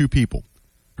marriage of two people.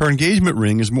 Her engagement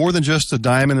ring is more than just a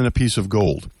diamond and a piece of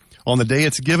gold. On the day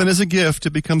it's given as a gift,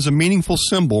 it becomes a meaningful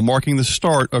symbol marking the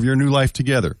start of your new life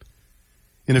together.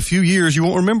 In a few years, you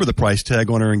won't remember the price tag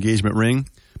on her engagement ring,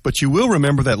 but you will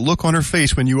remember that look on her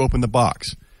face when you open the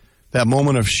box. That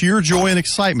moment of sheer joy and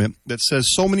excitement that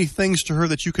says so many things to her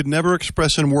that you could never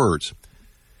express in words.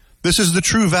 This is the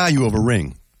true value of a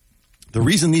ring. The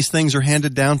reason these things are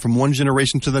handed down from one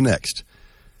generation to the next.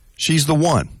 She's the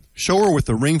one. Show her with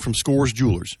the ring from Scores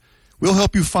Jewelers. We'll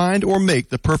help you find or make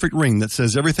the perfect ring that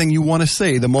says everything you want to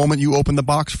say the moment you open the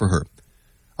box for her.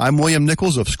 I'm William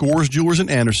Nichols of Scores Jewelers in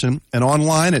Anderson and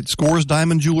online at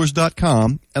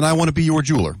scoresdiamondjewelers.com, and I want to be your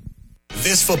jeweler.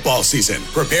 This football season,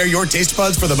 prepare your taste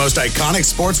buds for the most iconic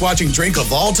sports-watching drink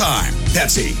of all time,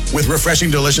 Pepsi. With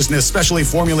refreshing deliciousness specially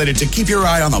formulated to keep your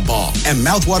eye on the ball and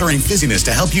mouth-watering fizziness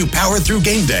to help you power through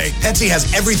game day, Pepsi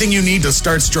has everything you need to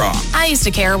start strong. I used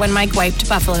to care when Mike wiped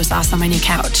buffalo sauce on my new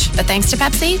couch. But thanks to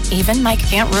Pepsi, even Mike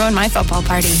can't ruin my football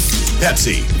party.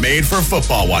 Pepsi, made for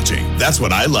football watching. That's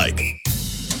what I like.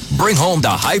 Bring home the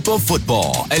hype of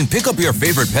football and pick up your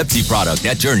favorite Pepsi product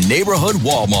at your neighborhood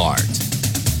Walmart.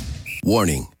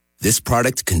 Warning, this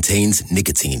product contains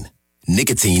nicotine.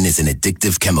 Nicotine is an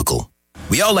addictive chemical.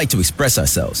 We all like to express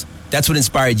ourselves. That's what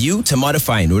inspired you to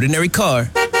modify an ordinary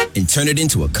car and turn it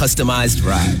into a customized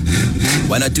ride.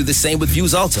 Why not do the same with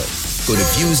Views Alto? Go to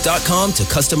Views.com to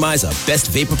customize our best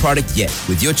vapor product yet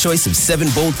with your choice of 7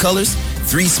 bold colors,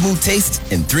 3 smooth tastes,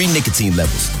 and 3 nicotine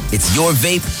levels. It's your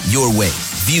vape, your way.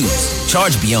 Views.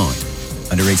 Charge beyond.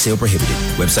 Underage sale prohibited.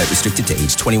 Website restricted to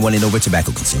age 21 and over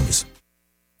tobacco consumers.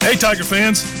 Hey, Tiger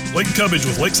fans. Leighton Cubbage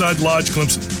with Lakeside Lodge,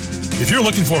 Clemson. If you're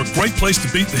looking for a great place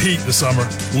to beat the heat this summer,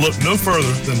 look no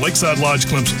further than Lakeside Lodge,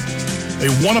 Clemson. A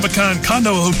one-of-a-kind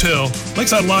condo hotel,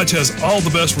 Lakeside Lodge has all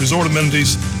the best resort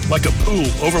amenities like a pool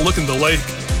overlooking the lake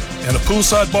and a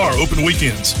poolside bar open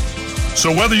weekends.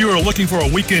 So whether you are looking for a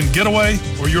weekend getaway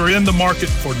or you're in the market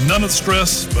for none of the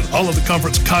stress but all of the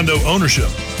comforts of condo ownership,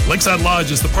 Lakeside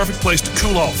Lodge is the perfect place to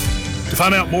cool off. To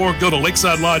find out more, go to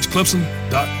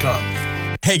lakesidelodgeclemson.com.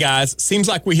 Hey guys, seems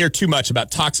like we hear too much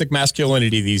about toxic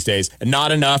masculinity these days and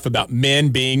not enough about men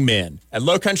being men. At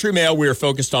Low Country Mail, we are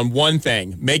focused on one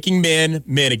thing, making men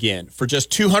men again. For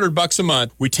just $200 a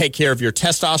month, we take care of your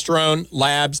testosterone,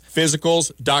 labs,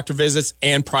 physicals, doctor visits,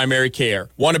 and primary care.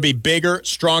 Want to be bigger,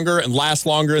 stronger, and last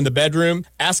longer in the bedroom?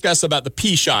 Ask us about the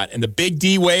P-Shot and the Big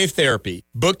D Wave therapy.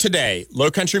 Book today,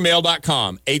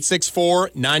 lowcountrymail.com,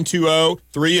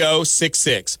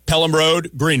 864-920-3066. Pelham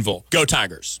Road, Greenville. Go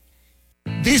Tigers.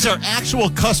 These are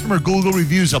actual customer Google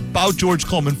reviews about George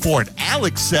Coleman Ford.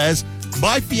 Alex says,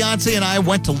 my fiance and I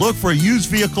went to look for a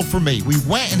used vehicle for me. We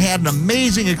went and had an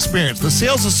amazing experience. The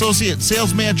sales associate and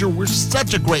sales manager were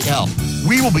such a great help.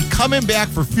 We will be coming back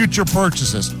for future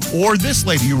purchases. Or this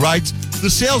lady writes,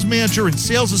 the sales manager and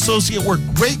sales associate were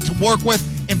great to work with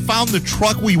and found the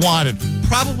truck we wanted.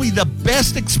 Probably the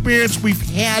best experience we've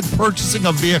had purchasing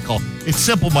a vehicle. It's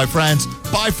simple, my friends.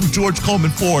 Buy from George Coleman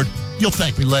Ford. You'll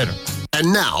thank me later.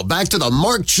 And now, back to the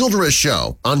Mark Childress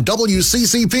Show on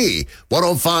WCCP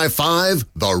 105.5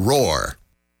 The Roar.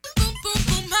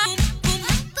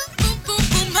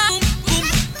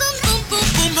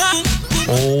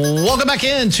 Welcome back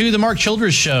into the Mark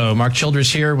Childress Show. Mark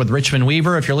Childress here with Richmond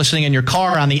Weaver. If you're listening in your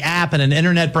car, on the app, and an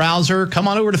internet browser, come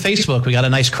on over to Facebook. We got a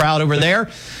nice crowd over there.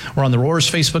 We're on the Roar's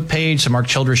Facebook page, the Mark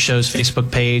Childress Show's Facebook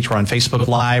page. We're on Facebook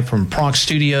Live from Bronx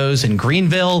Studios in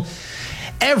Greenville.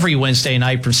 Every Wednesday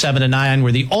night from 7 to 9.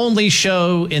 We're the only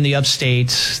show in the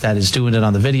upstate that is doing it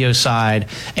on the video side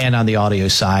and on the audio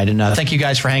side. And thank you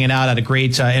guys for hanging out. I had a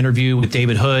great interview with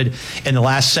David Hood in the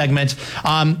last segment.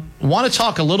 Want to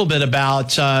talk a little bit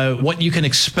about what you can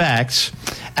expect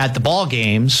at the ball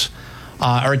games.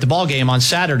 Or at the ball game on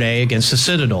Saturday against the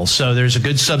Citadel. So there's a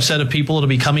good subset of people that'll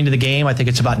be coming to the game. I think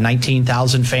it's about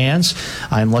 19,000 fans.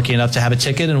 I'm lucky enough to have a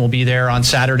ticket, and we'll be there on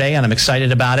Saturday, and I'm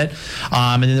excited about it.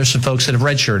 And then there's some folks that have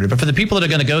redshirted. But for the people that are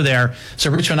going to go there, so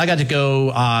Richmond, I got to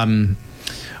go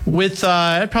with,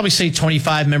 I'd probably say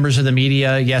 25 members of the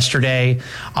media yesterday.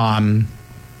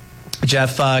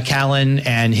 Jeff Callan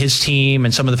and his team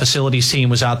and some of the facilities team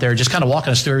was out there just kind of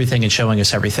walking us through everything and showing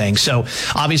us everything. So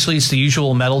obviously it's the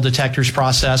usual metal detectors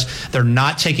process. They're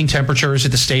not taking temperatures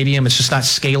at the stadium. It's just not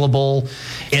scalable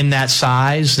in that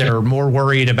size. They're more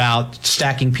worried about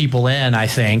stacking people in, I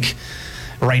think,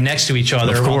 right next to each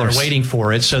other while they're waiting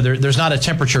for it. So there's not a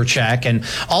temperature check. And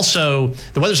also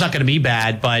the weather's not going to be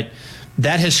bad, but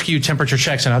that has skewed temperature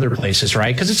checks in other places,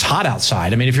 right? Because it's hot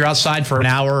outside. I mean, if you're outside for an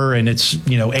hour and it's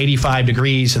 85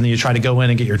 degrees, and then you try to go in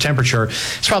and get your temperature,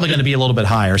 it's probably going to be a little bit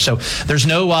higher. So there's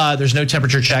no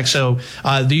temperature check. So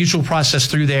the usual process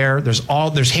through there. There's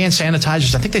hand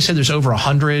sanitizers. I think they said there's over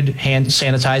 100 hand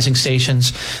sanitizing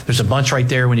stations. There's a bunch right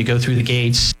there when you go through the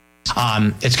gates.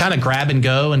 It's kind of grab and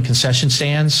go and concession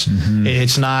stands. Mm-hmm.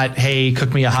 It's not, hey,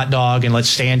 cook me a hot dog and let's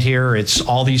stand here. It's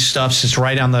all these stuffs. It's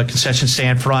right on the concession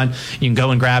stand front. You can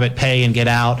go and grab it, pay, and get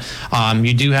out.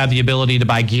 You do have the ability to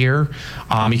buy gear.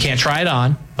 You can't try it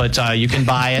on, but you can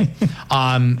buy it.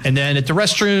 And then at the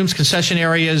restrooms, concession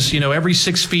areas, every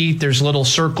 6 feet, there's little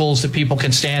circles that people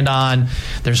can stand on.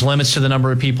 There's limits to the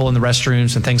number of people in the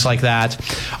restrooms and things like that.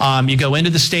 You go into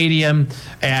the stadium,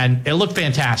 and it looked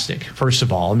fantastic, first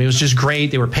of all. I mean, it was just great.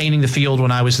 They were painting the field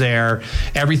when I was there.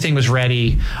 Everything was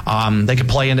ready. They could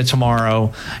play in it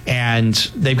tomorrow. And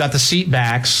they've got the seat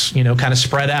backs, kind of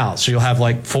spread out. So you'll have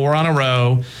like 4 on a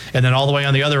row, and then all the way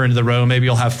on the other end of the row, maybe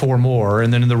you'll have 4 more.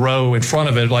 And then in the row in front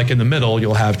of it, like in the middle,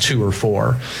 you'll have 2 or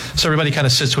 4. So everybody kind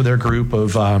of sits with their group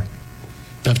of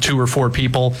 2 or 4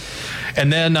 people.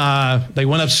 And then they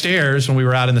went upstairs when we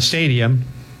were out in the stadium.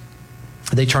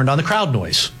 They turned on the crowd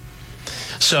noise.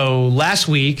 So last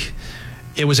week,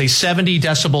 it was a 70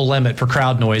 decibel limit for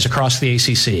crowd noise across the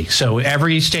ACC. So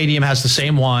every stadium has the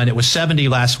same one. It was 70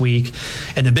 last week.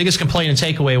 And the biggest complaint and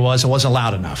takeaway was it wasn't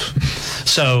loud enough.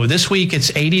 So this week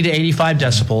it's 80 to 85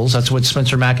 decibels. That's what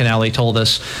Spencer McAnally told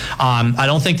us. I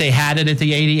don't think they had it at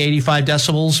the 80, 85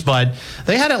 decibels, but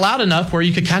they had it loud enough where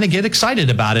you could kind of get excited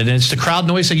about it. And it's the crowd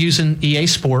noise they use in EA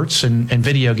Sports and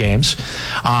video games.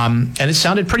 And it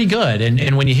sounded pretty good.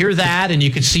 And when you hear that and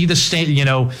you could see the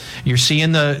stadium, you're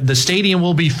seeing the stadium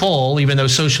will be full, even though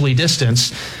socially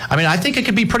distanced. I mean, I think it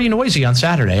could be pretty noisy on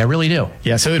Saturday. I really do.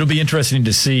 Yeah, so it'll be interesting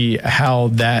to see how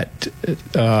that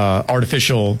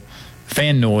artificial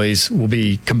fan noise will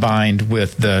be combined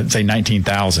with the, say,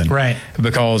 19,000. Right.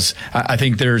 Because I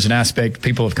think there's an aspect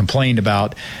people have complained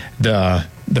about the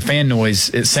fan noise.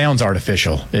 It sounds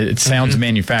artificial. It sounds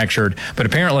manufactured. But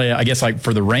apparently, I guess, like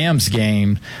for the Rams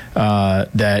game,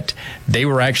 that they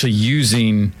were actually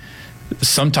using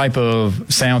some type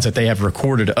of sounds that they have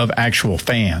recorded of actual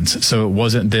fans. So it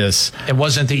wasn't this. It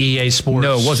wasn't the EA Sports.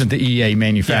 No, it wasn't the EA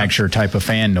manufacturer type of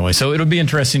fan noise. So it'll be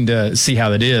interesting to see how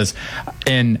that is.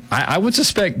 And I would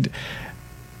suspect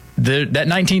that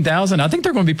 19,000, I think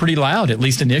they're going to be pretty loud, at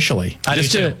least initially.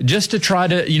 Just to try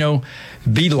to,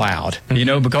 be loud,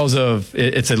 because of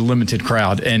it's a limited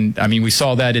crowd. And I mean, we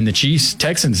saw that in the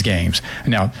Chiefs-Texans games.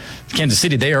 Now, Kansas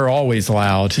City, they are always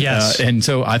loud. Yes. And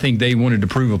so I think they wanted to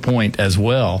prove a point as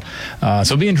well. So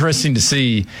it'll be interesting to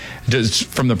see just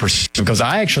from the perspective, because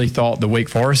I actually thought the Wake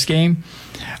Forest game,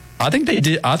 I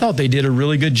thought they did a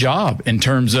really good job in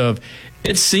terms of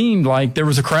it seemed like there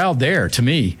was a crowd there to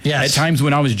me. Yes. At times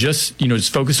when I was just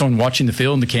focused on watching the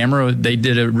field and the camera, they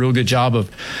did a real good job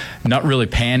of not really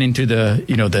panning to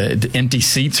the empty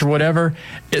seats or whatever.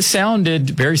 It sounded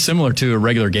very similar to a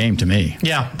regular game to me.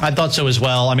 Yeah, I thought so as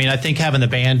well. I mean, I think having the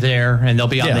band there and they'll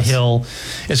be on the hill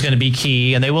is going to be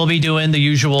key. And they will be doing the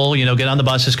usual, get on the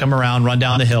buses, come around, run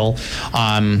down the hill.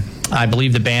 I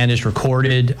believe the band is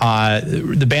recorded.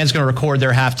 The band's going to record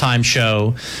their halftime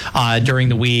show during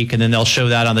the week, and then they'll show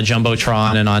that on the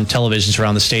Jumbotron and on televisions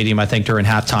around the stadium, I think, during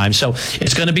halftime. So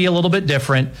it's going to be a little bit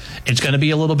different. It's going to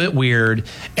be a little bit weird,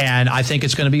 and I think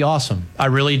it's going to be awesome. I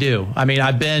really do. I mean,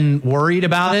 I've been worried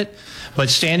about it, but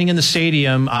standing in the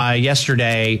stadium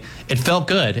yesterday, it felt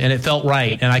good and it felt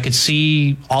right. And I could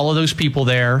see all of those people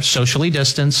there, socially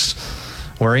distanced,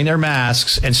 wearing their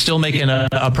masks, and still making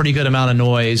a pretty good amount of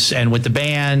noise. And with the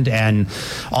band and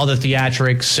all the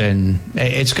theatrics, and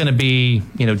it's going to be,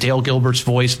 Dale Gilbert's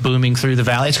voice booming through the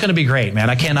valley. It's going to be great, man.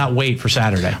 I cannot wait for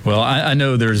Saturday. Well, I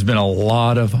know there's been a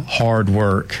lot of hard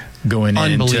work going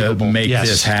in to make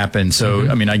this happen. So,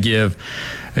 I mean, I give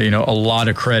a lot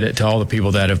of credit to all the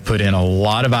people that have put in a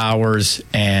lot of hours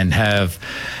and have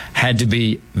had to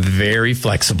be very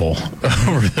flexible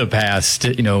over the past,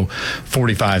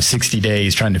 45, 60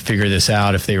 days trying to figure this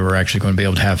out, if they were actually going to be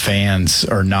able to have fans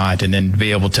or not, and then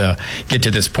be able to get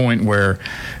to this point where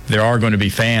there are going to be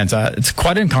fans. It's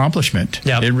quite an accomplishment.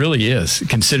 Yep. It really is,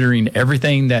 considering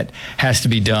everything that has to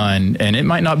be done. And it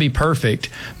might not be perfect,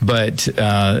 but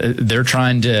they're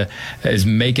trying to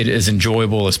make it as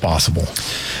enjoyable as possible.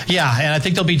 Yeah, and I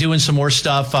think they'll be doing some more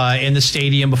stuff in the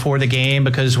stadium before the game,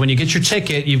 because when you get your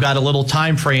ticket, you've got a little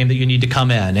time frame that you need to come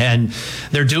in. And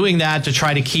they're doing that to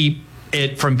try to keep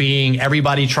it from being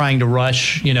everybody trying to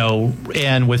rush,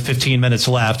 in with 15 minutes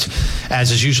left,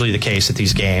 as is usually the case at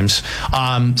these games.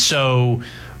 So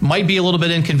might be a little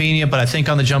bit inconvenient, but I think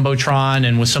on the Jumbotron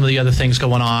and with some of the other things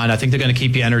going on, I think they're going to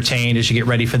keep you entertained as you get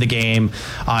ready for the game.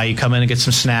 You come in and get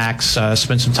some snacks,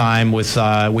 spend some time with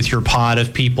your pod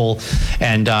of people,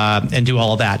 and do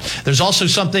all of that. There's also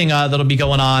something that'll be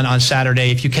going on Saturday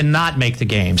if you cannot make the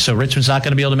game. So Richmond's not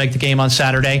going to be able to make the game on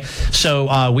Saturday.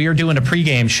 So we are doing a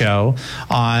pregame show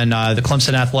on the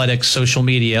Clemson Athletics social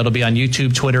media. It'll be on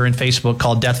YouTube, Twitter, and Facebook,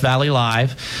 called Death Valley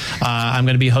Live. I'm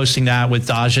going to be hosting that with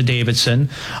Daja Davidson.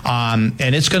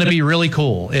 And it's going to be really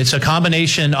cool. It's a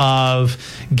combination of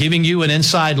giving you an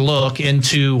inside look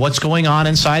into what's going on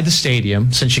inside the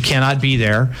stadium, since you cannot be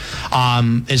there,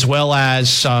 as well as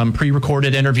some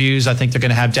pre-recorded interviews. I think they're going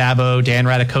to have Dabo, Dan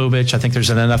Radakovich. I think there's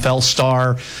an NFL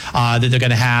star that they're going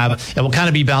to have. And we'll kind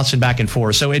of be bouncing back and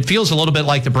forth. So it feels a little bit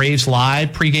like the Braves Live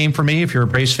pregame for me, if you're a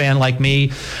Braves fan like me,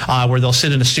 where they'll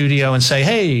sit in a studio and say,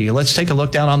 hey, let's take a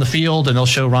look down on the field, and they'll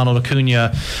show Ronald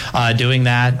Acuna doing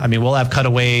that. I mean, we'll have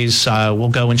cutaways. We'll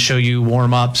go and show you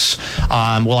warm-ups.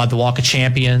 We'll have the Walk of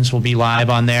Champions. We'll be live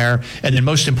on there. And then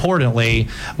most importantly,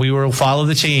 we will follow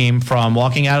the team from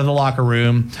walking out of the locker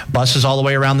room, buses all the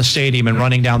way around the stadium, and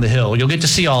running down the hill. You'll get to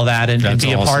see all that and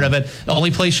be a part of it. The only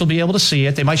place you'll be able to see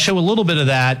it. They might show a little bit of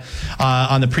that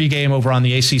on the pregame over on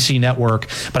the ACC network.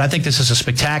 But I think this is a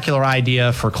spectacular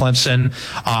idea for Clemson.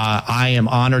 I am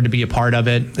honored to be a part of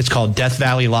it. It's called Death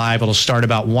Valley Live. It'll start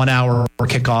about 1 hour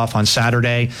before kickoff on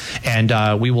Saturday.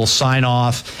 And we will sign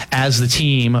off as the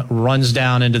team runs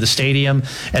down into the stadium,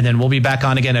 and then we'll be back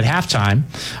on again at halftime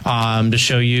to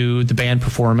show you the band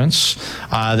performance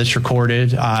that's recorded,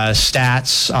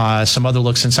 stats, some other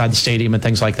looks inside the stadium and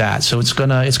things like that. So it's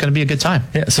gonna be a good time.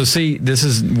 Yeah. So see, this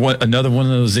is another one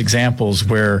of those examples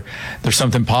where there's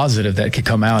something positive that could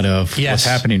come out of what's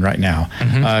happening right now.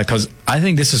 Because I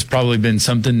think this has probably been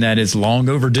something that is long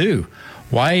overdue.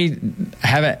 Why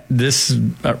hasn't this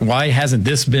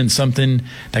been something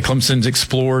that Clemson's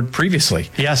explored previously?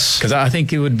 Yes. Because I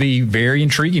think it would be very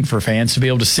intriguing for fans to be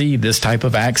able to see this type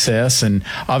of access. And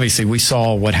obviously we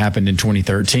saw what happened in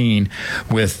 2013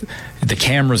 with the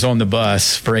cameras on the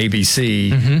bus for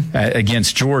ABC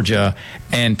against Georgia,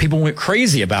 and people went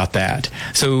crazy about that.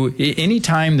 So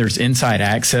anytime there's inside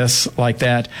access like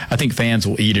that, I think fans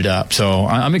will eat it up. So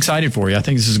I'm excited for you. I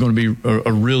think this is going to be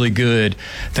a really good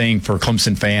thing for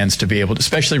Clemson fans to be able to,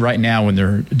 especially right now when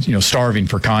they're starving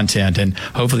for content, and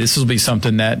hopefully this will be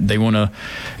something that they want to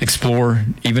explore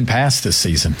even past this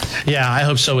season. Yeah, I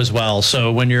hope so as well.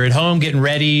 So when you're at home getting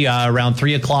ready around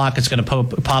 3 o'clock, it's going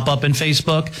to pop up in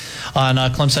Facebook on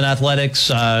Clemson Athletics,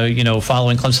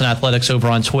 following Clemson Athletics over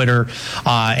on Twitter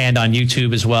and on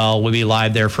YouTube as well. We'll be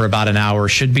live there for about an hour.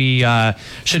 Should be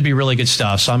really good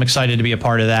stuff. So I'm excited to be a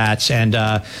part of that.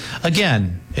 And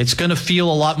again, it's going to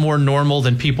feel a lot more normal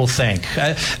than people think.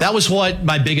 That was what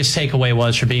my biggest takeaway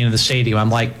was for being in the stadium. I'm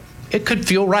like, it could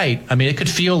feel right. I mean, it could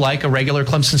feel like a regular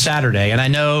Clemson Saturday. And I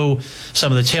know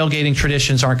some of the tailgating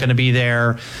traditions aren't going to be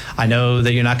there. I know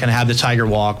that you're not going to have the Tiger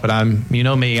Walk, but I'm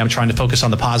trying to focus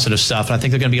on the positive stuff. And I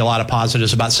think there are going to be a lot of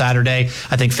positives about Saturday.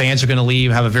 I think fans are going to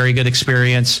leave, have a very good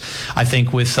experience. I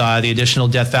think with the additional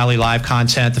Death Valley Live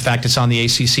content, the fact it's on the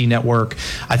ACC network,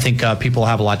 I think people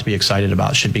have a lot to be excited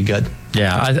about. Should be good.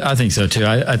 Yeah, I think so too.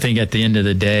 I think at the end of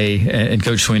the day, and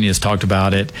Coach Sweeney has talked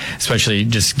about it, especially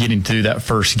just getting through that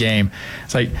first game,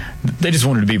 it's like they just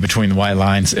wanted to be between the white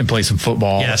lines and play some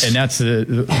football. Yes. And that's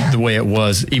the way it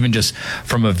was, even just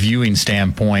from a viewing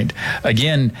standpoint.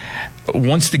 Again,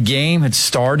 once the game had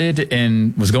started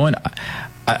and was going,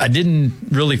 I didn't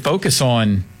really focus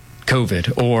on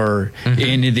COVID or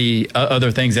any of the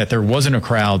other things, that there wasn't a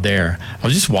crowd there. I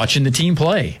was just watching the team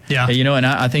play. Yeah. And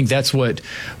I think that's what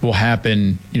will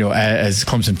happen, as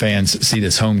Clemson fans see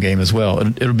this home game as well.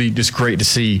 It'll be just great to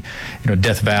see,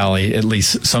 Death Valley, at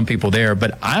least some people there.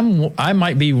 But I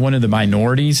might be one of the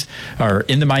minorities, or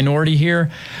in the minority here,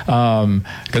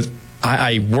 because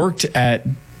I worked at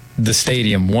the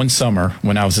stadium one summer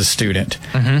when I was a student,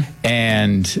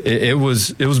 and it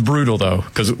was brutal though,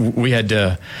 because we had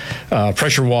to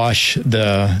pressure wash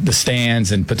the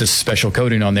stands and put this special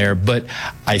coating on there. But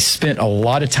I spent a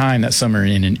lot of time that summer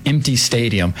in an empty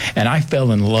stadium, and I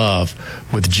fell in love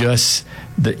with just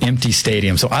the empty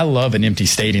stadium. So I love an empty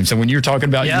stadium. So when you're talking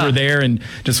about you were there and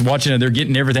just watching it, they're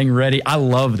getting everything ready, I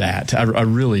love that. I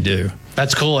really do.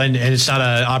 That's cool, and it's not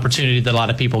an opportunity that a lot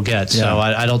of people get. So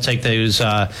I don't take those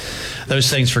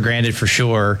things for granted, for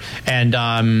sure. And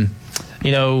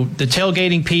the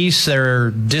tailgating piece,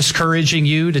 they're discouraging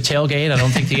you to tailgate. I don't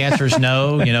think the answer is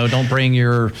no. Don't bring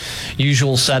your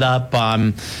usual setup.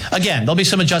 Again, there'll be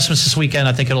some adjustments this weekend.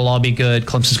 I think it'll all be good.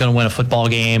 Clemson's going to win a football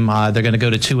game. They're going to go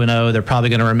to 2-0. They're probably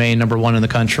going to remain number 1 in the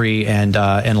country, and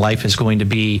life is going to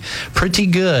be pretty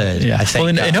good. Yeah. I think.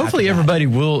 Well, and hopefully everybody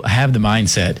will have the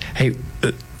mindset, hey,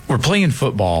 we're playing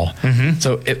football,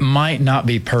 so it might not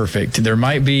be perfect. There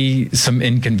might be some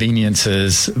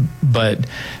inconveniences, but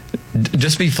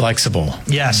just be flexible.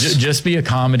 Yes. Just be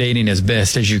accommodating as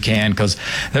best as you can, because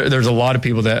there's a lot of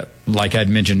people that, like I'd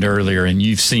mentioned earlier, and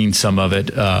you've seen some of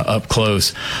it up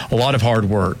close, a lot of hard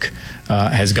work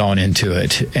has gone into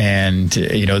it. And,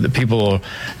 the people,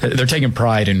 they're taking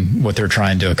pride in what they're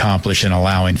trying to accomplish and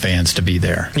allowing fans to be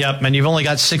there. Yep, and you've only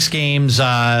got 6 games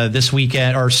this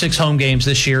weekend, or 6 home games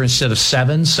this year instead of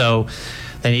 7, so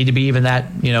they need to be even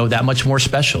that much more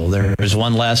special. There's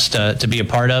one less to be a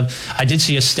part of. I did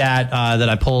see a stat that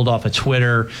I pulled off of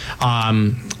Twitter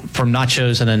from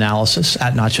Nachos and Analysis,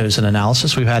 at Nachos and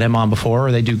Analysis. We've had him on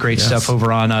before. They do great stuff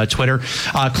over on Twitter.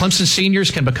 Clemson seniors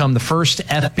can become the first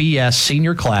FBS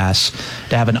senior class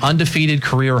to have an undefeated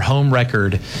career home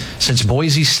record since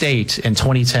Boise State in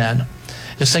 2010.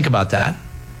 Just think about that.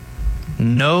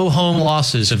 No home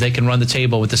losses if they can run the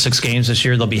table with the 6 games this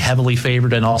year. They'll be heavily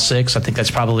favored in all 6. I think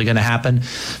that's probably going to happen.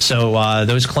 So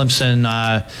those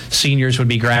Clemson seniors would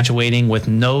be graduating with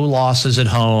no losses at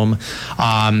home.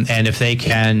 And if they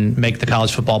can make the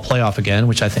college football playoff again,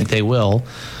 which I think they will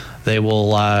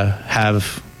have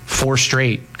 4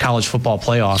 straight college football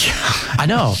playoffs. I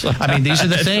know. I mean, these are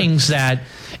the things that...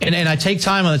 And I take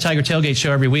time on the Tiger Tailgate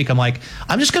Show every week. I'm like,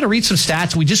 I'm just going to read some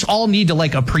stats. We just all need to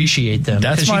appreciate them.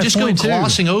 That's because you just go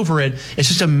glossing over it. It's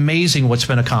just amazing what's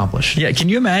been accomplished. Yeah. Can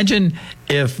you imagine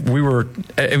if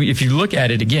you look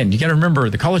at it again, you got to remember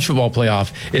the college football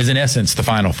playoff is in essence the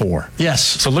Final Four. Yes.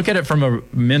 So look at it from a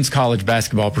men's college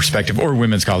basketball perspective or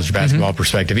women's college basketball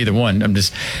perspective, either one.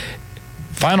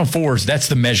 Final Fours, that's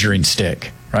the measuring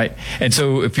stick, right? And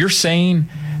so if you're saying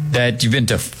that you've been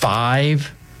to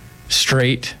 5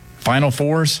 straight Final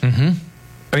Fours,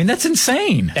 I mean, that's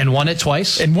insane. And won it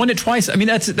twice. I mean,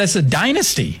 that's a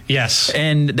dynasty. Yes.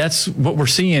 And that's what we're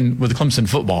seeing with Clemson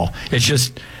football. It's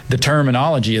just the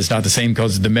terminology is not the same,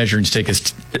 because the measuring stick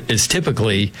is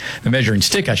typically a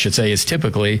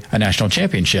national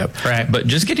championship. Right. But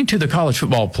just getting to the college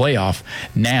football playoff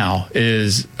now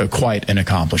is quite an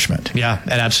accomplishment. Yeah,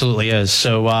 it absolutely is.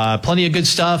 So plenty of good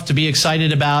stuff to be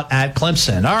excited about at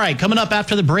Clemson. All right, coming up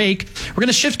after the break, we're going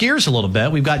to shift gears a little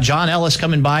bit. We've got John Ellis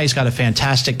coming by. He's got a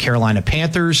fantastic Carolina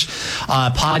Panthers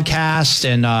podcast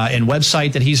and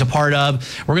website that he's a part of.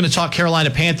 We're going to talk Carolina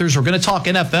Panthers. We're going to talk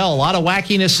NFL. A lot of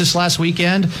wackiness this last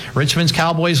weekend. Richmond's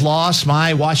Cowboys lost.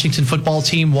 My Washington football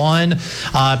team won.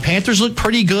 Panthers look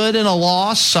pretty good in a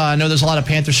loss. I know there's a lot of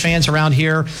Panthers fans around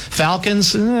here.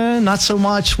 Falcons, not so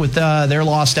much with their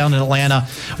loss down in Atlanta.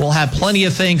 We'll have plenty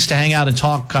of things to hang out and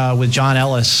talk with John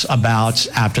Ellis about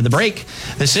after the break.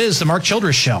 This is the Mark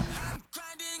Childress Show.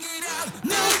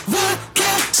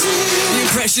 The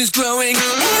impression's growing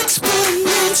exponentially.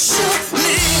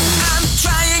 I'm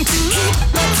trying to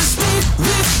keep up to speed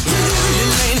with you. Your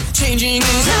lane changing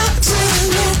is up to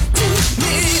me.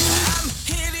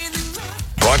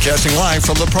 Brought Broadcasting live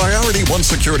from the Priority One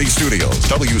Security Studios,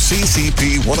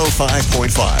 WCCP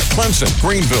 105.5, Clemson,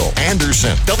 Greenville,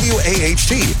 Anderson, WAHT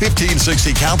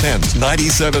 1560 Cowpens,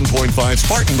 97.5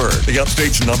 Spartanburg, the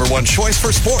Upstate's #1 choice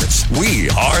for sports. We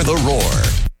are the Roar.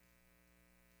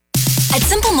 At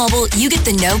Simple Mobile, you get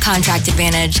the no contract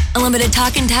advantage. Unlimited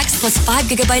talk and text plus 5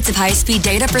 gigabytes of high-speed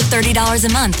data for $30 a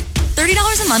month.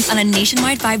 $30 a month on a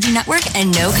nationwide 5G network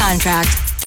and no contract.